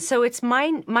little bit. So it's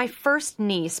my first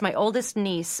niece, my oldest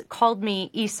niece, called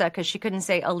me Isa because she couldn't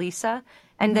say Alisa.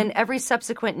 And then every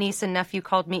subsequent niece and nephew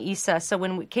called me Isa. So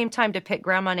when it came time to pick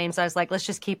grandma names, I was like, let's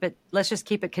just keep it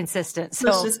consistent.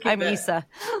 So I'm Isa.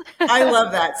 I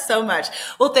love that so much.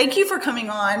 Well, thank you for coming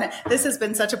on. This has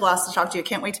been such a blast to talk to you. I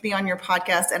can't wait to be on your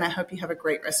podcast, and I hope you have a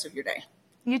great rest of your day.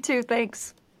 You too.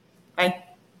 Thanks. Bye.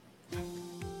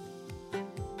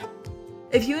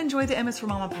 If you enjoyed the M is for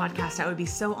Mama podcast, I would be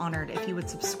so honored if you would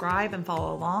subscribe and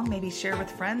follow along, maybe share with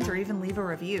friends, or even leave a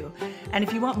review. And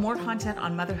if you want more content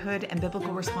on motherhood and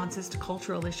biblical responses to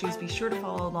cultural issues, be sure to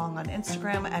follow along on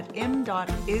Instagram at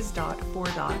m.is.for.mama.